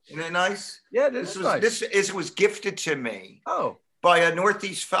 man. Isn't it nice? Yeah, this was gifted to me. Oh. By a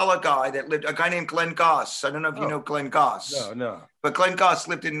Northeast fella guy a guy named Glenn Goss. I don't know if you know Glenn Goss. No. But Glenn Goss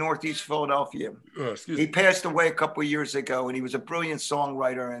lived in Northeast Philadelphia. He passed away a couple of years ago, and he was a brilliant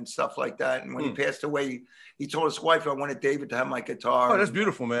songwriter and stuff like that. And when he passed away, he told his wife, I wanted David to have my guitar. Oh, that's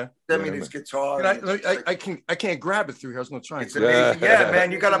beautiful, man. Send me his guitar. I can't grab it through here. I was going to try. It's amazing. Yeah,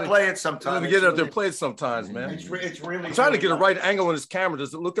 man, you got to play it sometimes. Let me get out there and play it sometimes, man. It's really I'm trying to get a right angle on this camera.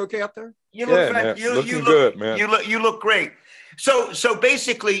 Does it look okay out there? You look good, man. You look great. So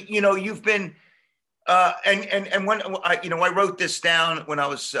basically, you've been, and when I wrote this down when I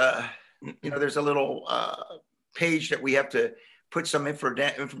was, there's a little page that we have to put some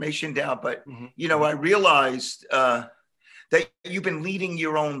information down, but I realized that you've been leading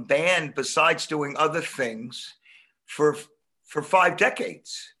your own band besides doing other things for 5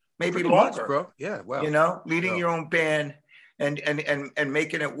 decades, maybe pretty longer, much, bro. Yeah, wow. Leading your own band. and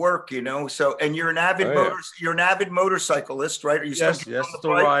making it work, you know. So, and you're an avid motorcyclist, right? Are you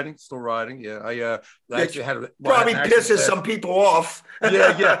still riding. Yeah, I actually had probably pisses some people off.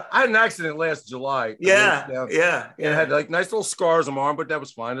 yeah. I had an accident last July. Yeah. And I had like nice little scars on my arm, but that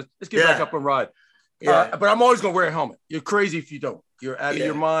was fine. Let's get back up and ride. Yeah. But I'm always gonna wear a helmet. You're crazy if you don't. You're out of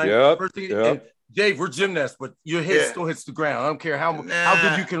your mind. First thing, and Dave, we're gymnasts, but your head still hits the ground. I don't care how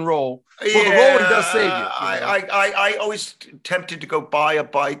good you can roll. Well, the rolling does save you. I always tempted to go buy a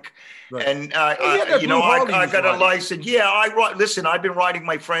bike, and I got a license. Yeah, listen, I've been riding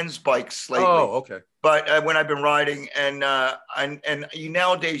my friends' bikes lately. Oh, okay. But when I've been riding, and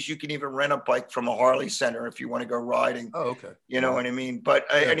nowadays you can even rent a bike from a Harley Center if you want to go riding. Oh, okay. You know what I mean? But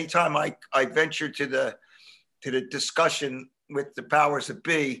anytime I venture to the discussion with the powers that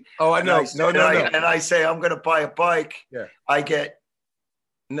be. Oh, I know. And I say, I'm going to buy a bike. Yeah. I get.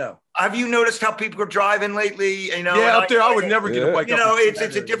 No. Have you noticed how people are driving lately? You know, up there, I would never get a bike. You know, it's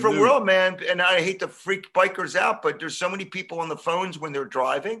a different world, man. And I hate to freak bikers out, but there's so many people on the phones when they're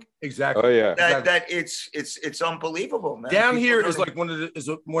driving. Exactly. Oh yeah. That it's unbelievable, man. Down here is like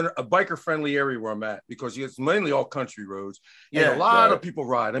a biker friendly area where I'm at, because it's mainly all country roads. And a lot of people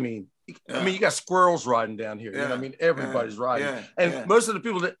ride. I mean, you got squirrels riding down here. You know what I mean? Everybody's riding. And most of the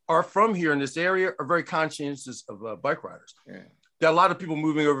people that are from here in this area are very conscientious of bike riders. Yeah. There are a lot of people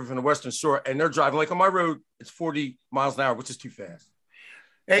moving over from the Western Shore, and they're driving. Like on my road, it's 40 miles an hour, which is too fast.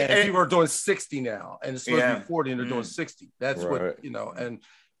 And people are doing 60 now, and it's supposed to be 40, and they're doing 60. That's what, you know, and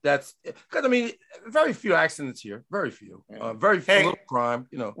that's because, I mean, very few accidents here, very few, very few crime,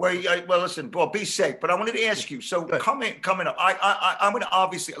 you know. Well, listen, be safe. But I wanted to ask you, so coming up, I'm going to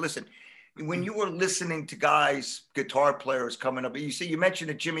obviously, listen, when you were listening to guys, guitar players coming up, you mentioned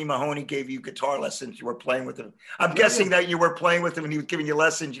that Jimmy Mahoney gave you guitar lessons. You were playing with him. I'm guessing that you were playing with him and he was giving you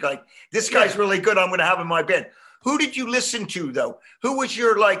lessons. You're like, this guy's really good. I'm going to have him in my band. Who did you listen to though? Who was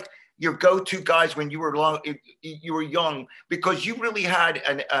your go-to guys when you were young? Because you really had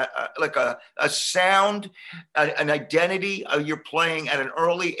a sound, an identity. You're playing at an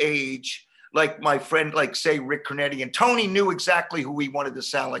early age. Like my friend, like say Rick Cornetti, and Tony knew exactly who he wanted to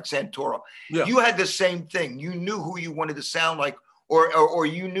sound like, Santoro. Yeah. You had the same thing. You knew who you wanted to sound like, or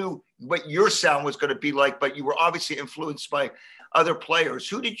you knew what your sound was going to be like, but you were obviously influenced by other players.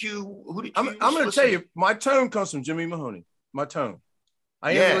 Who did you I'm going to tell you, my tone comes from Jimmy Mahoney. My tone.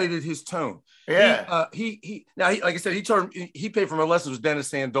 I emulated his tone. Yeah. He like I said, he paid for my lessons with Dennis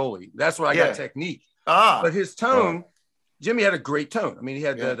Sandoli. That's where I got technique. But his tone, Jimmy had a great tone. I mean, he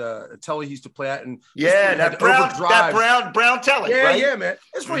had that telly he used to play at, and that brown telly. Yeah, man.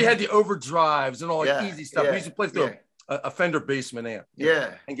 That's where he had the overdrives and all that easy stuff. He used to play through a Fender Bassman amp.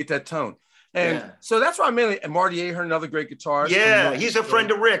 And get that tone. And so that's why I mainly, and Marty Ahern, another great guitarist. Yeah, he's a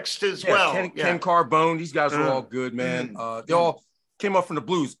friend of Rick's as well. Ken Carbone, these guys were all good, man. They all came up from the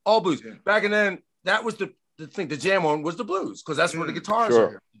blues, all blues. Back then, that was the thing. The jam on was the blues, because that's where the guitars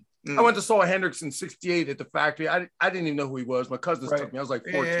are. I went to saw Hendrix in '68 at the factory. I didn't even know who he was. My cousins took me. I was like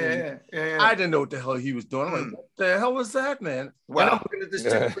 14. I didn't know what the hell he was doing. I'm like, what the hell was that, man? Wow. And I'm looking at this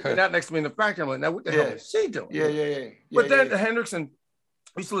chick freaking out next to me in the factory. I'm like, now what the hell is she doing? But then Hendrix, and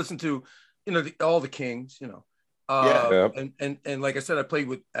we used to listen to, you know, all the Kings, you know. And like I said, I played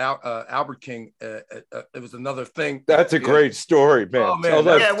with Albert King. It was another thing. That's a great story, man. Oh, man.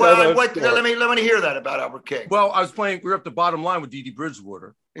 Let me hear that about Albert King. Well, I was playing. We were up the Bottom Line with Dee Dee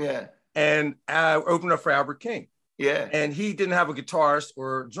Bridgewater. Yeah. And I opened up for Albert King. Yeah. And he didn't have a guitarist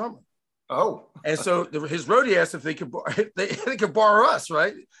or a drummer. Oh. And so his roadie asked if they could borrow us,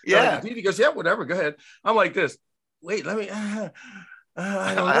 right? Yeah. Dee Dee goes, yeah, whatever, go ahead. I'm like this. Wait, let me.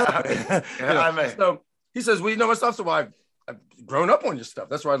 I don't know. So he says, well, you know my stuff. So I've grown up on your stuff.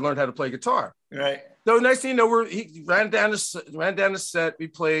 That's where I learned how to play guitar. Right. So next thing you know, he ran down the set. We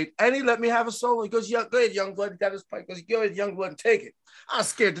played, and he let me have a solo. He goes, "Yeah, go ahead, Youngblood." He got his pipe. He goes, "Go ahead, Youngblood, and take it." I was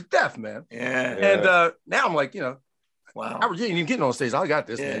scared to death, man. Yeah. And now I'm like, you know, wow. Albert, you ain't getting on stage. I got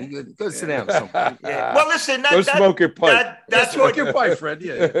this, man. You go sit down or something. Well, listen, go smoke your pipe. That's smoke your pipe, Fred.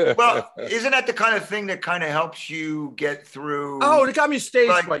 Yeah. Well, isn't that the kind of thing that kind of helps you get through? Oh, it got me stage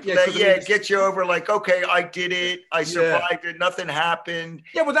fright. It gets you over. Like, okay, I did it. I survived it. Nothing happened.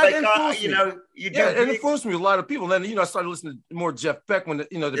 Yeah, but that influenced me. You know, it influenced me with a lot of people. And then, you know, I started listening to more Jeff Beck when the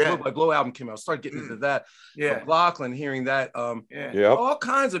Blow by Blow album came out. I started getting into that. Yeah, Lachlan, hearing that. All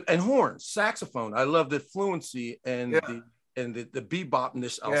kinds of, and horns, saxophone. I love the fluency and the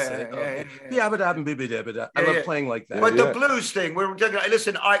bebopness, I'll say. I love playing like that. But the blues thing,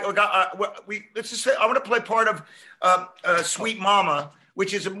 listen, let's just say, I'm going to play part of Sweet Mama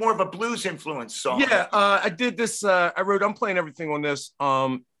which is more of a blues influence song. Yeah, I did this. I wrote I'm Playing Everything on this,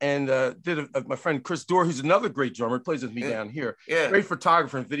 and did my friend Chris Dorr, who's another great drummer, plays with me down here. Yeah, great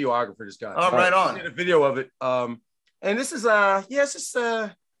photographer and videographer. This guy. Oh, right on. I did a video of it. And this is it's just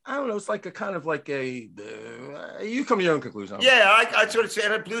I don't know. It's like a kind of like a you come to your own conclusion. Yeah, I sort of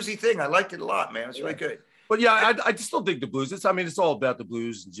said a bluesy thing. I liked it a lot, man. It's really good. But yeah, I still dig the blues. It's all about the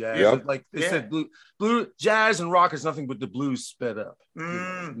blues and jazz. Yep. Like they said, blue, jazz and rock is nothing but the blues sped up.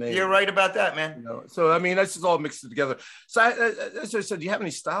 You're right about that, man. You know? So I mean, that's just all mixed together. So as I said, do you have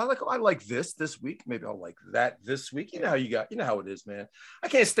any style? Like, I like this week. Maybe I'll like that this week. You know how it is, man. I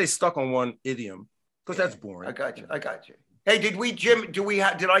can't stay stuck on one idiom because that's boring. I got you. Hey,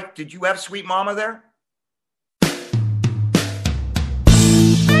 did you have Sweet Mama there?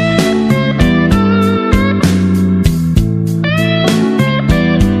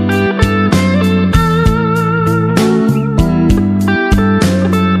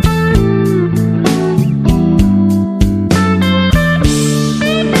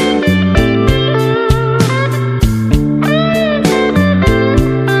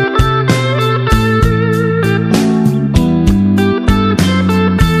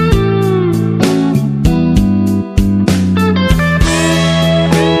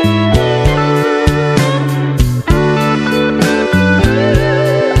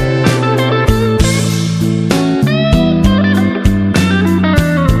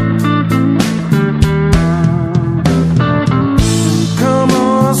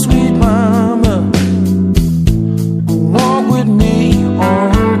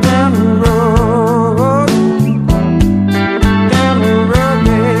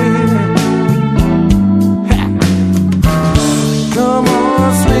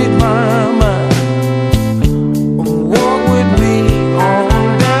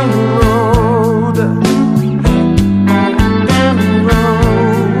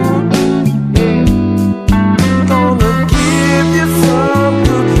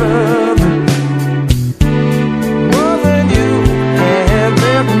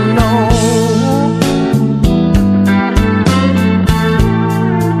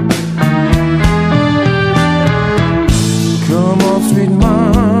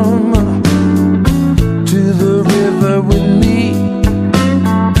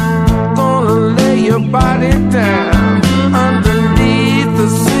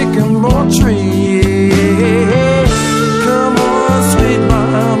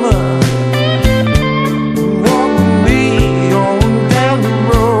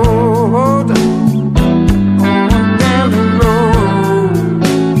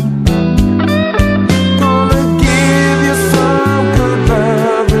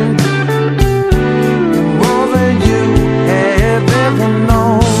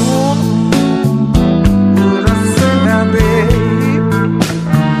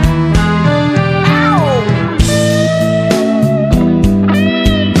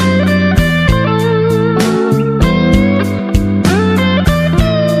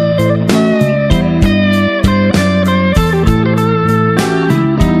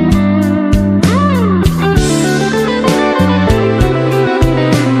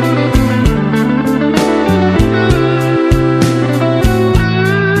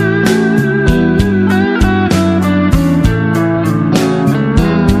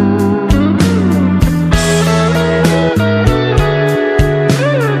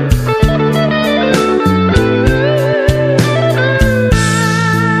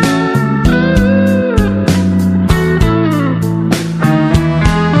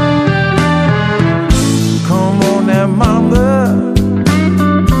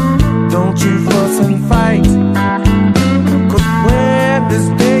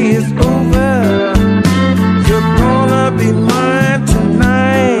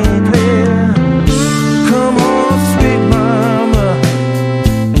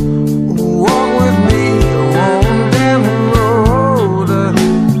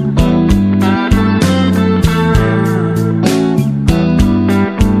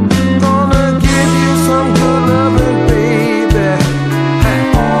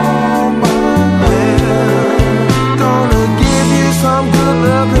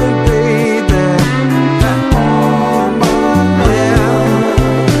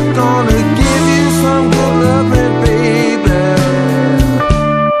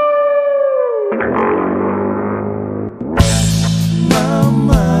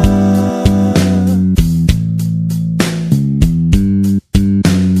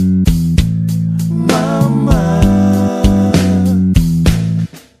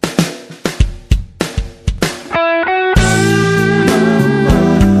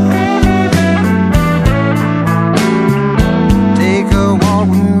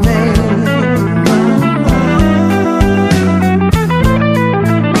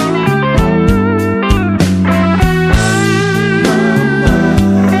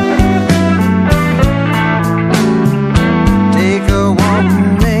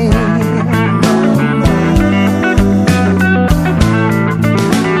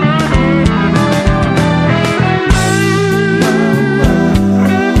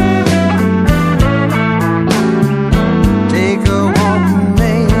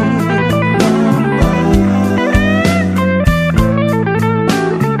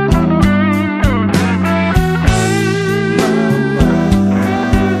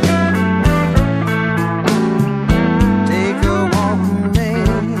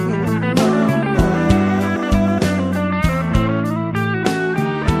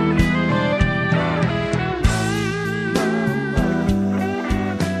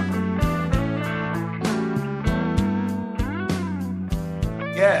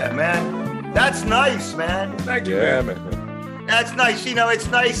 Yeah, man. That's nice, man. Thank you, man. That's nice. You know, it's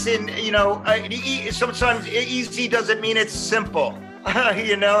nice, and sometimes easy doesn't mean it's simple.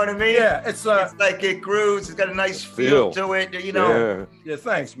 You know what I mean? Yeah, it's like it grooves. It's got a nice feel to it. You know. Yeah.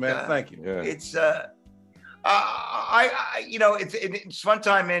 Thanks, man. Thank you. Yeah. It's it's fun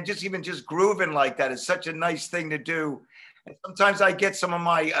time, man. Just grooving like that is such a nice thing to do. And sometimes I get some of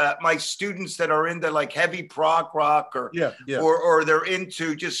my my students that are into like heavy prog rock or they're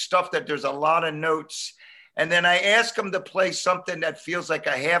into just stuff that there's a lot of notes. And then I ask them to play something that feels like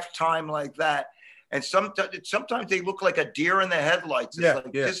a halftime like that. And sometimes they look like a deer in the headlights.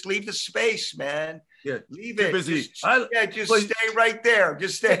 It's just leave the space, man. Yeah, leave too it. Busy. Just stay right there.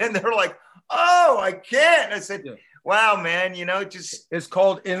 Just stay. And they're like, oh, I can't. I said, wow, man, it's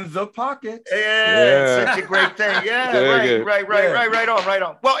called In the Pocket. Yeah, it's such a great thing. Yeah, right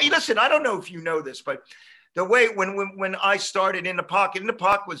on. Well, listen, I don't know if you know this, but the way when I started In the Pocket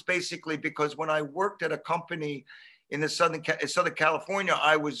was basically because when I worked at a company in Southern California,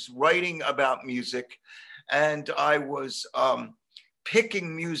 I was writing about music, and I was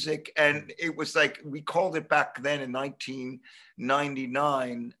picking music, and it was like, we called it back then in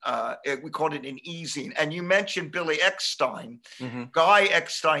 1999, we called it an e-zine. And you mentioned Billy Eckstein. Mm-hmm. Guy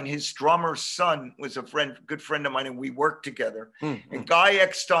Eckstein, his drummer's son, was a good friend of mine, and we worked together. Mm-hmm. And Guy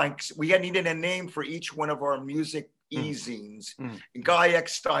Eckstein, we needed a name for each one of our music e-zines. Mm-hmm. And Guy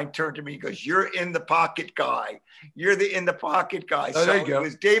Eckstein turned to me, he goes, "You're In the Pocket guy. You're the In the Pocket guy." Oh, so it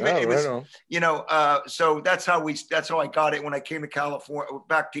was David. So that's how I got it when I came to California,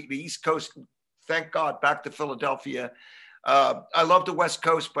 back to the East Coast. Thank God, back to Philadelphia. I love the West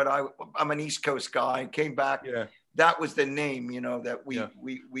Coast, but I'm an East Coast guy, and came back. Yeah. That was the name, that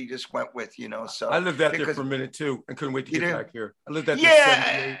we just went with, So I lived out there for a minute too, and couldn't wait to get back here. I lived out there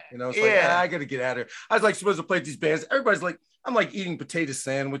 78, It's like, I got to get out of here. I was like supposed to play these bands. Everybody's like, I'm like eating potato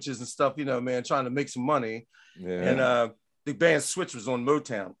sandwiches and stuff, man, trying to make some money. Yeah. And the band Switch was on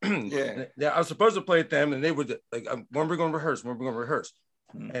Motown. I was supposed to play with them, and they were like, when we're going to rehearse,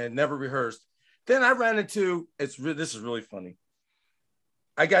 and never rehearsed. Then I ran into this is really funny.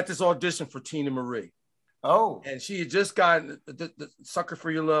 I got this audition for Tina Marie. Oh, and she had just gotten the Sucker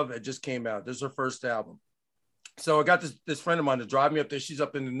for Your Love had just came out. This is her first album. So I got this friend of mine to drive me up there. She's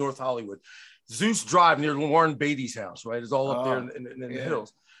up in the North Hollywood, Zeus Drive near Warren Beatty's house, right? It's all up there in the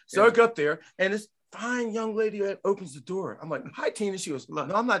hills. So I go up there, and this fine young lady opens the door. I'm like, "Hi, Tina." She goes, "No,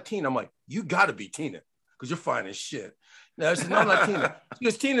 I'm not Tina." I'm like, "You got to be Tina because you're fine as shit." No, I said, "No, I'm not Tina." She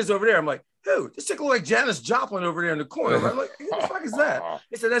goes, "Tina's over there." I'm like, "Who? This chick look like Janis Joplin over there in the corner." I'm like, "Who the fuck is that?"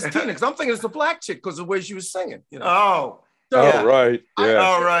 They said, "That's Tina," because I'm thinking it's a black chick because of the way she was singing. Oh. So, right. Yeah.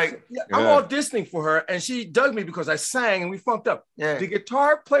 All right. I'm auditioning for her, and she dug me because I sang, and we funked up. Yeah. The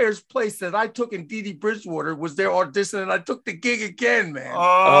guitar player's place that I took in Dee Dee Bridgewater was their audition, and I took the gig again, man.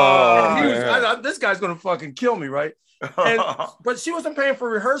 Oh, and this guy's gonna fucking kill me, right? But she wasn't paying for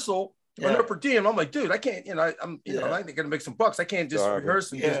rehearsal. Or no per diem. I'm like, dude, I can't, I'm gonna make some bucks. I can't just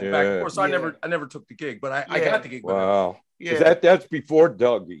rehearse and just back and forth. So I never took the gig, but I got the gig. Wow. Yeah. That's before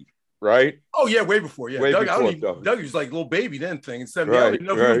Dougie, right? Oh yeah, way before. Yeah. Dougie was like little baby then thing in 78. I didn't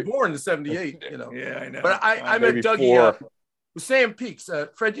know he was born in 78, Yeah, I know. But I met Dougie with Sam Peaks.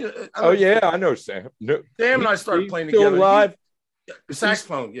 Fred, I know Sam. No, Sam and I started playing together. Still alive?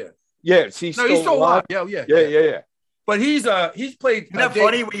 Saxophone, yeah. Yeah, he's still alive. Yeah. But he's played. Isn't that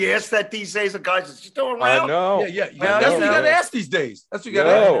funny? We ask that these days of guys, is he still around? I know. Yeah. That's what you got to ask these days. That's what you got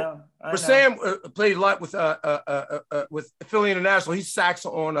to ask. But Sam played a lot with Philly International. He's sax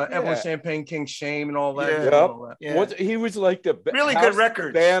on Evelyn Champagne King Shame and all that. He was like the really good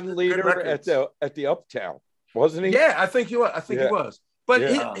records band leader at the Uptown, wasn't he? Yeah, I think he was. He was. But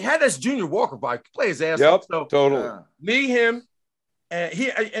he had this Junior Walker bike, play his ass off. So Totally. Me, him, and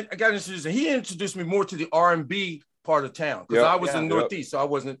I got introduced. He introduced me more to the R&B part of town because I was in the Northeast, so I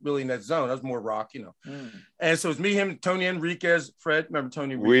wasn't really in that zone. I was more rock, And so it's me, him, Tony Enriquez, Fred. Remember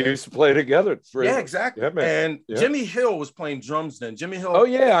Tony Enriquez? We used to play together. Yeah, exactly. Yeah, and Jimmy Hill was playing drums then. Jimmy Hill. Oh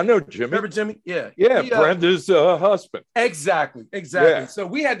yeah, I know Jimmy. Remember Jimmy? Yeah. Yeah, Brenda's husband. Exactly. Yeah. So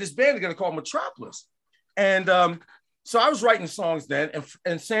we had this band together called Metropolis, and so I was writing songs then,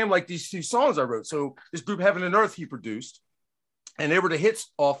 and Sam liked these two songs I wrote. So this group Heaven and Earth he produced, and they were the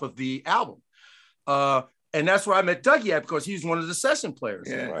hits off of the album. And that's where I met Dougie at because he was one of the session players.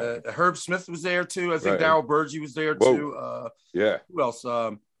 Yeah. Herb Smith was there too. I think Darryl Burgee was there too. Who else?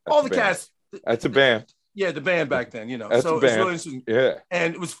 All the cast. That's a band. Yeah, the band back then, That's so a band. It's really interesting. Yeah.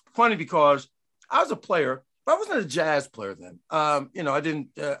 And it was funny because I was a player, but I wasn't a jazz player then. I didn't.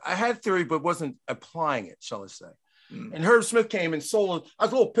 I had theory, but wasn't applying it, shall I say? And Herb Smith came and soloed. I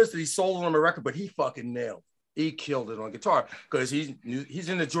was a little pissed that he soloed on my record, but he fucking nailed. He killed it on guitar because he's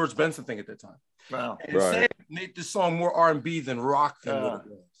in the George Benson thing at that time. Wow. And Sam made this song more R&B than rock than what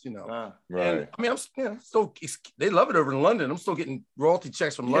it was, you know. Right. And, I mean, I'm still they love it over in London. I'm still getting royalty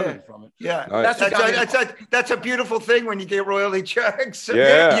checks from London from it. Yeah, nice. That's a beautiful thing when you get royalty checks.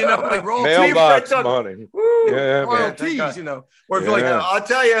 Yeah, you know, like mailbox money. Woo, yeah, royalties, you know. Or if like, I'll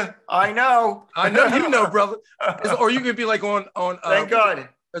tell you, I know, you know, brother. Or you could be like on. Thank God.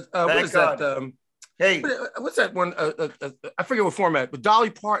 What is that? Hey, what's that one? I forget what format, but Dolly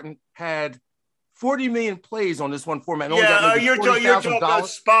Parton had 40 million plays on this one format. You're talking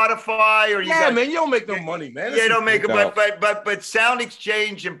Spotify or man, you don't make no money, man. You don't make it, but Sound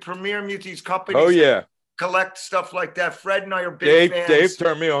Exchange and Premier Music's companies. Oh yeah, collect stuff like that. Fred and I are big fans. Dave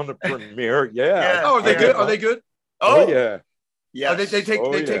turned me on to Premier. Yeah. Oh, are they good? Are they good? Oh yeah. Yeah, they take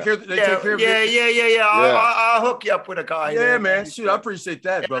care. They take care of Yeah. I'll hook you up with a guy. Yeah, man. Shoot, I appreciate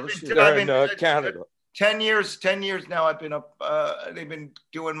that, brother. They're in Canada. 10 years now. I've been up. They've been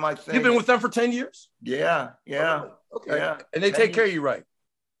doing my thing. You've been with them for 10 years? Yeah. Okay. Yeah. And they take care of you, right?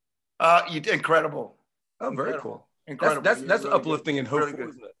 Incredible. Oh, very cool. Incredible. That's really uplifting and hopeful, really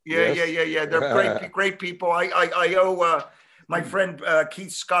isn't it? Yeah. They're great people. I owe my friend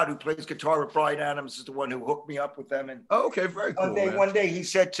Keith Scott, who plays guitar with Bryan Adams, is the one who hooked me up with them. And okay, very cool. One day he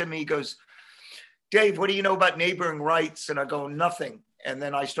said to me, he goes, "Dave, what do you know about neighboring rights?" And I go, "Nothing." And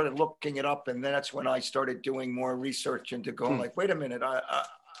then I started looking it up, and then that's when I started doing more research into going like, wait a minute,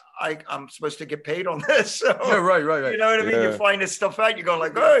 I'm supposed to get paid on this. So, yeah, right. You know what I mean? Yeah. You find this stuff out, you go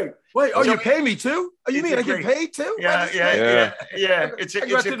like, hey. Wait, you pay me too? Oh, you mean I get paid too? Yeah. It's I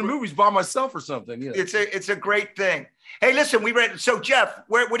got to the movies by myself or something. Yeah. It's a great thing. Hey, listen, so Jeff,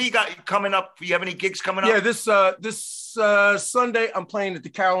 what do you got coming up? Do you have any gigs coming up? Yeah, this Sunday I'm playing at the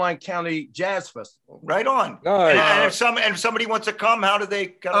Caroline County Jazz Festival. Right on. Nice. And if somebody wants to come, how do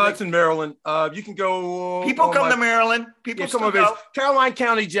they? It's in Maryland. You can go. People come to Maryland. People come over. Caroline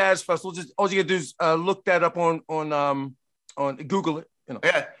County Jazz Festival. Just all you gotta do is look that up on Google it. You know.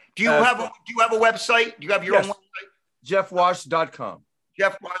 Yeah. Do you have a website? Do you have your own website? JeffWash.com.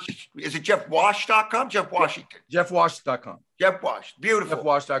 Jeff Wash. Is it JeffWash.com? Jeff Washington. JeffWash.com. Jeff Wash. Beautiful.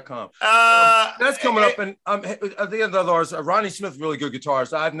 JeffWash.com. That's coming up. And at the end of the others, Ronnie Smith, really good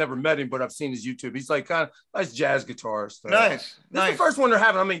guitarist. I've never met him, but I've seen his YouTube. He's like kind of nice jazz guitarist. Nice. This is the first one they're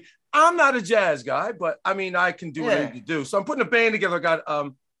having. I mean, I'm not a jazz guy, but I mean, I can do what I need to do. So I'm putting a band together. I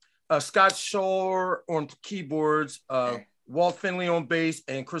got Scott Shore on keyboards, Walt Finley on bass,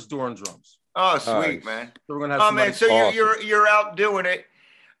 and Chris Dorr on drums. Oh, sweet, man. So we're gonna have man. So awesome. you're out doing it.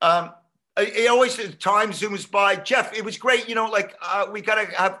 It always time zooms by. Jeff, it was great. You know, like we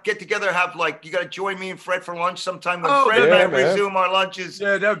gotta get together. You gotta join me and Fred for lunch sometime when Fred and I resume our lunches.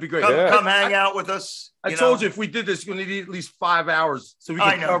 Yeah, that would be great. Come hang out with us. I told you if we did this, you're gonna need at least 5 hours so we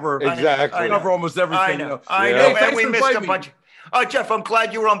can cover almost everything. I know. And we missed a bunch. Jeff, I'm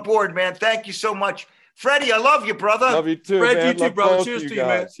glad you were on board, man. Thank you so much. Freddie, I love you, brother. Love you too, Fred, man. you too, brother. Cheers to you,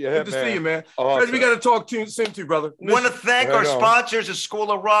 man. Yeah, good to see you, man. Awesome. Fred, we got to talk soon too, brother. Want to thank our sponsors, the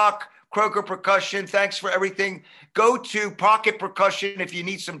School of Rock, Kroger Percussion. Thanks for everything. Go to Pocket Percussion if you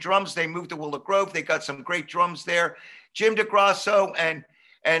need some drums. They moved to Willow Grove. They got some great drums there. Jim DeGrasso and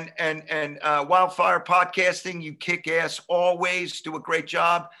Wildfire Podcasting. You kick ass always. Do a great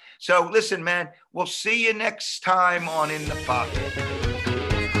job. So listen, man, we'll see you next time on In the Pocket.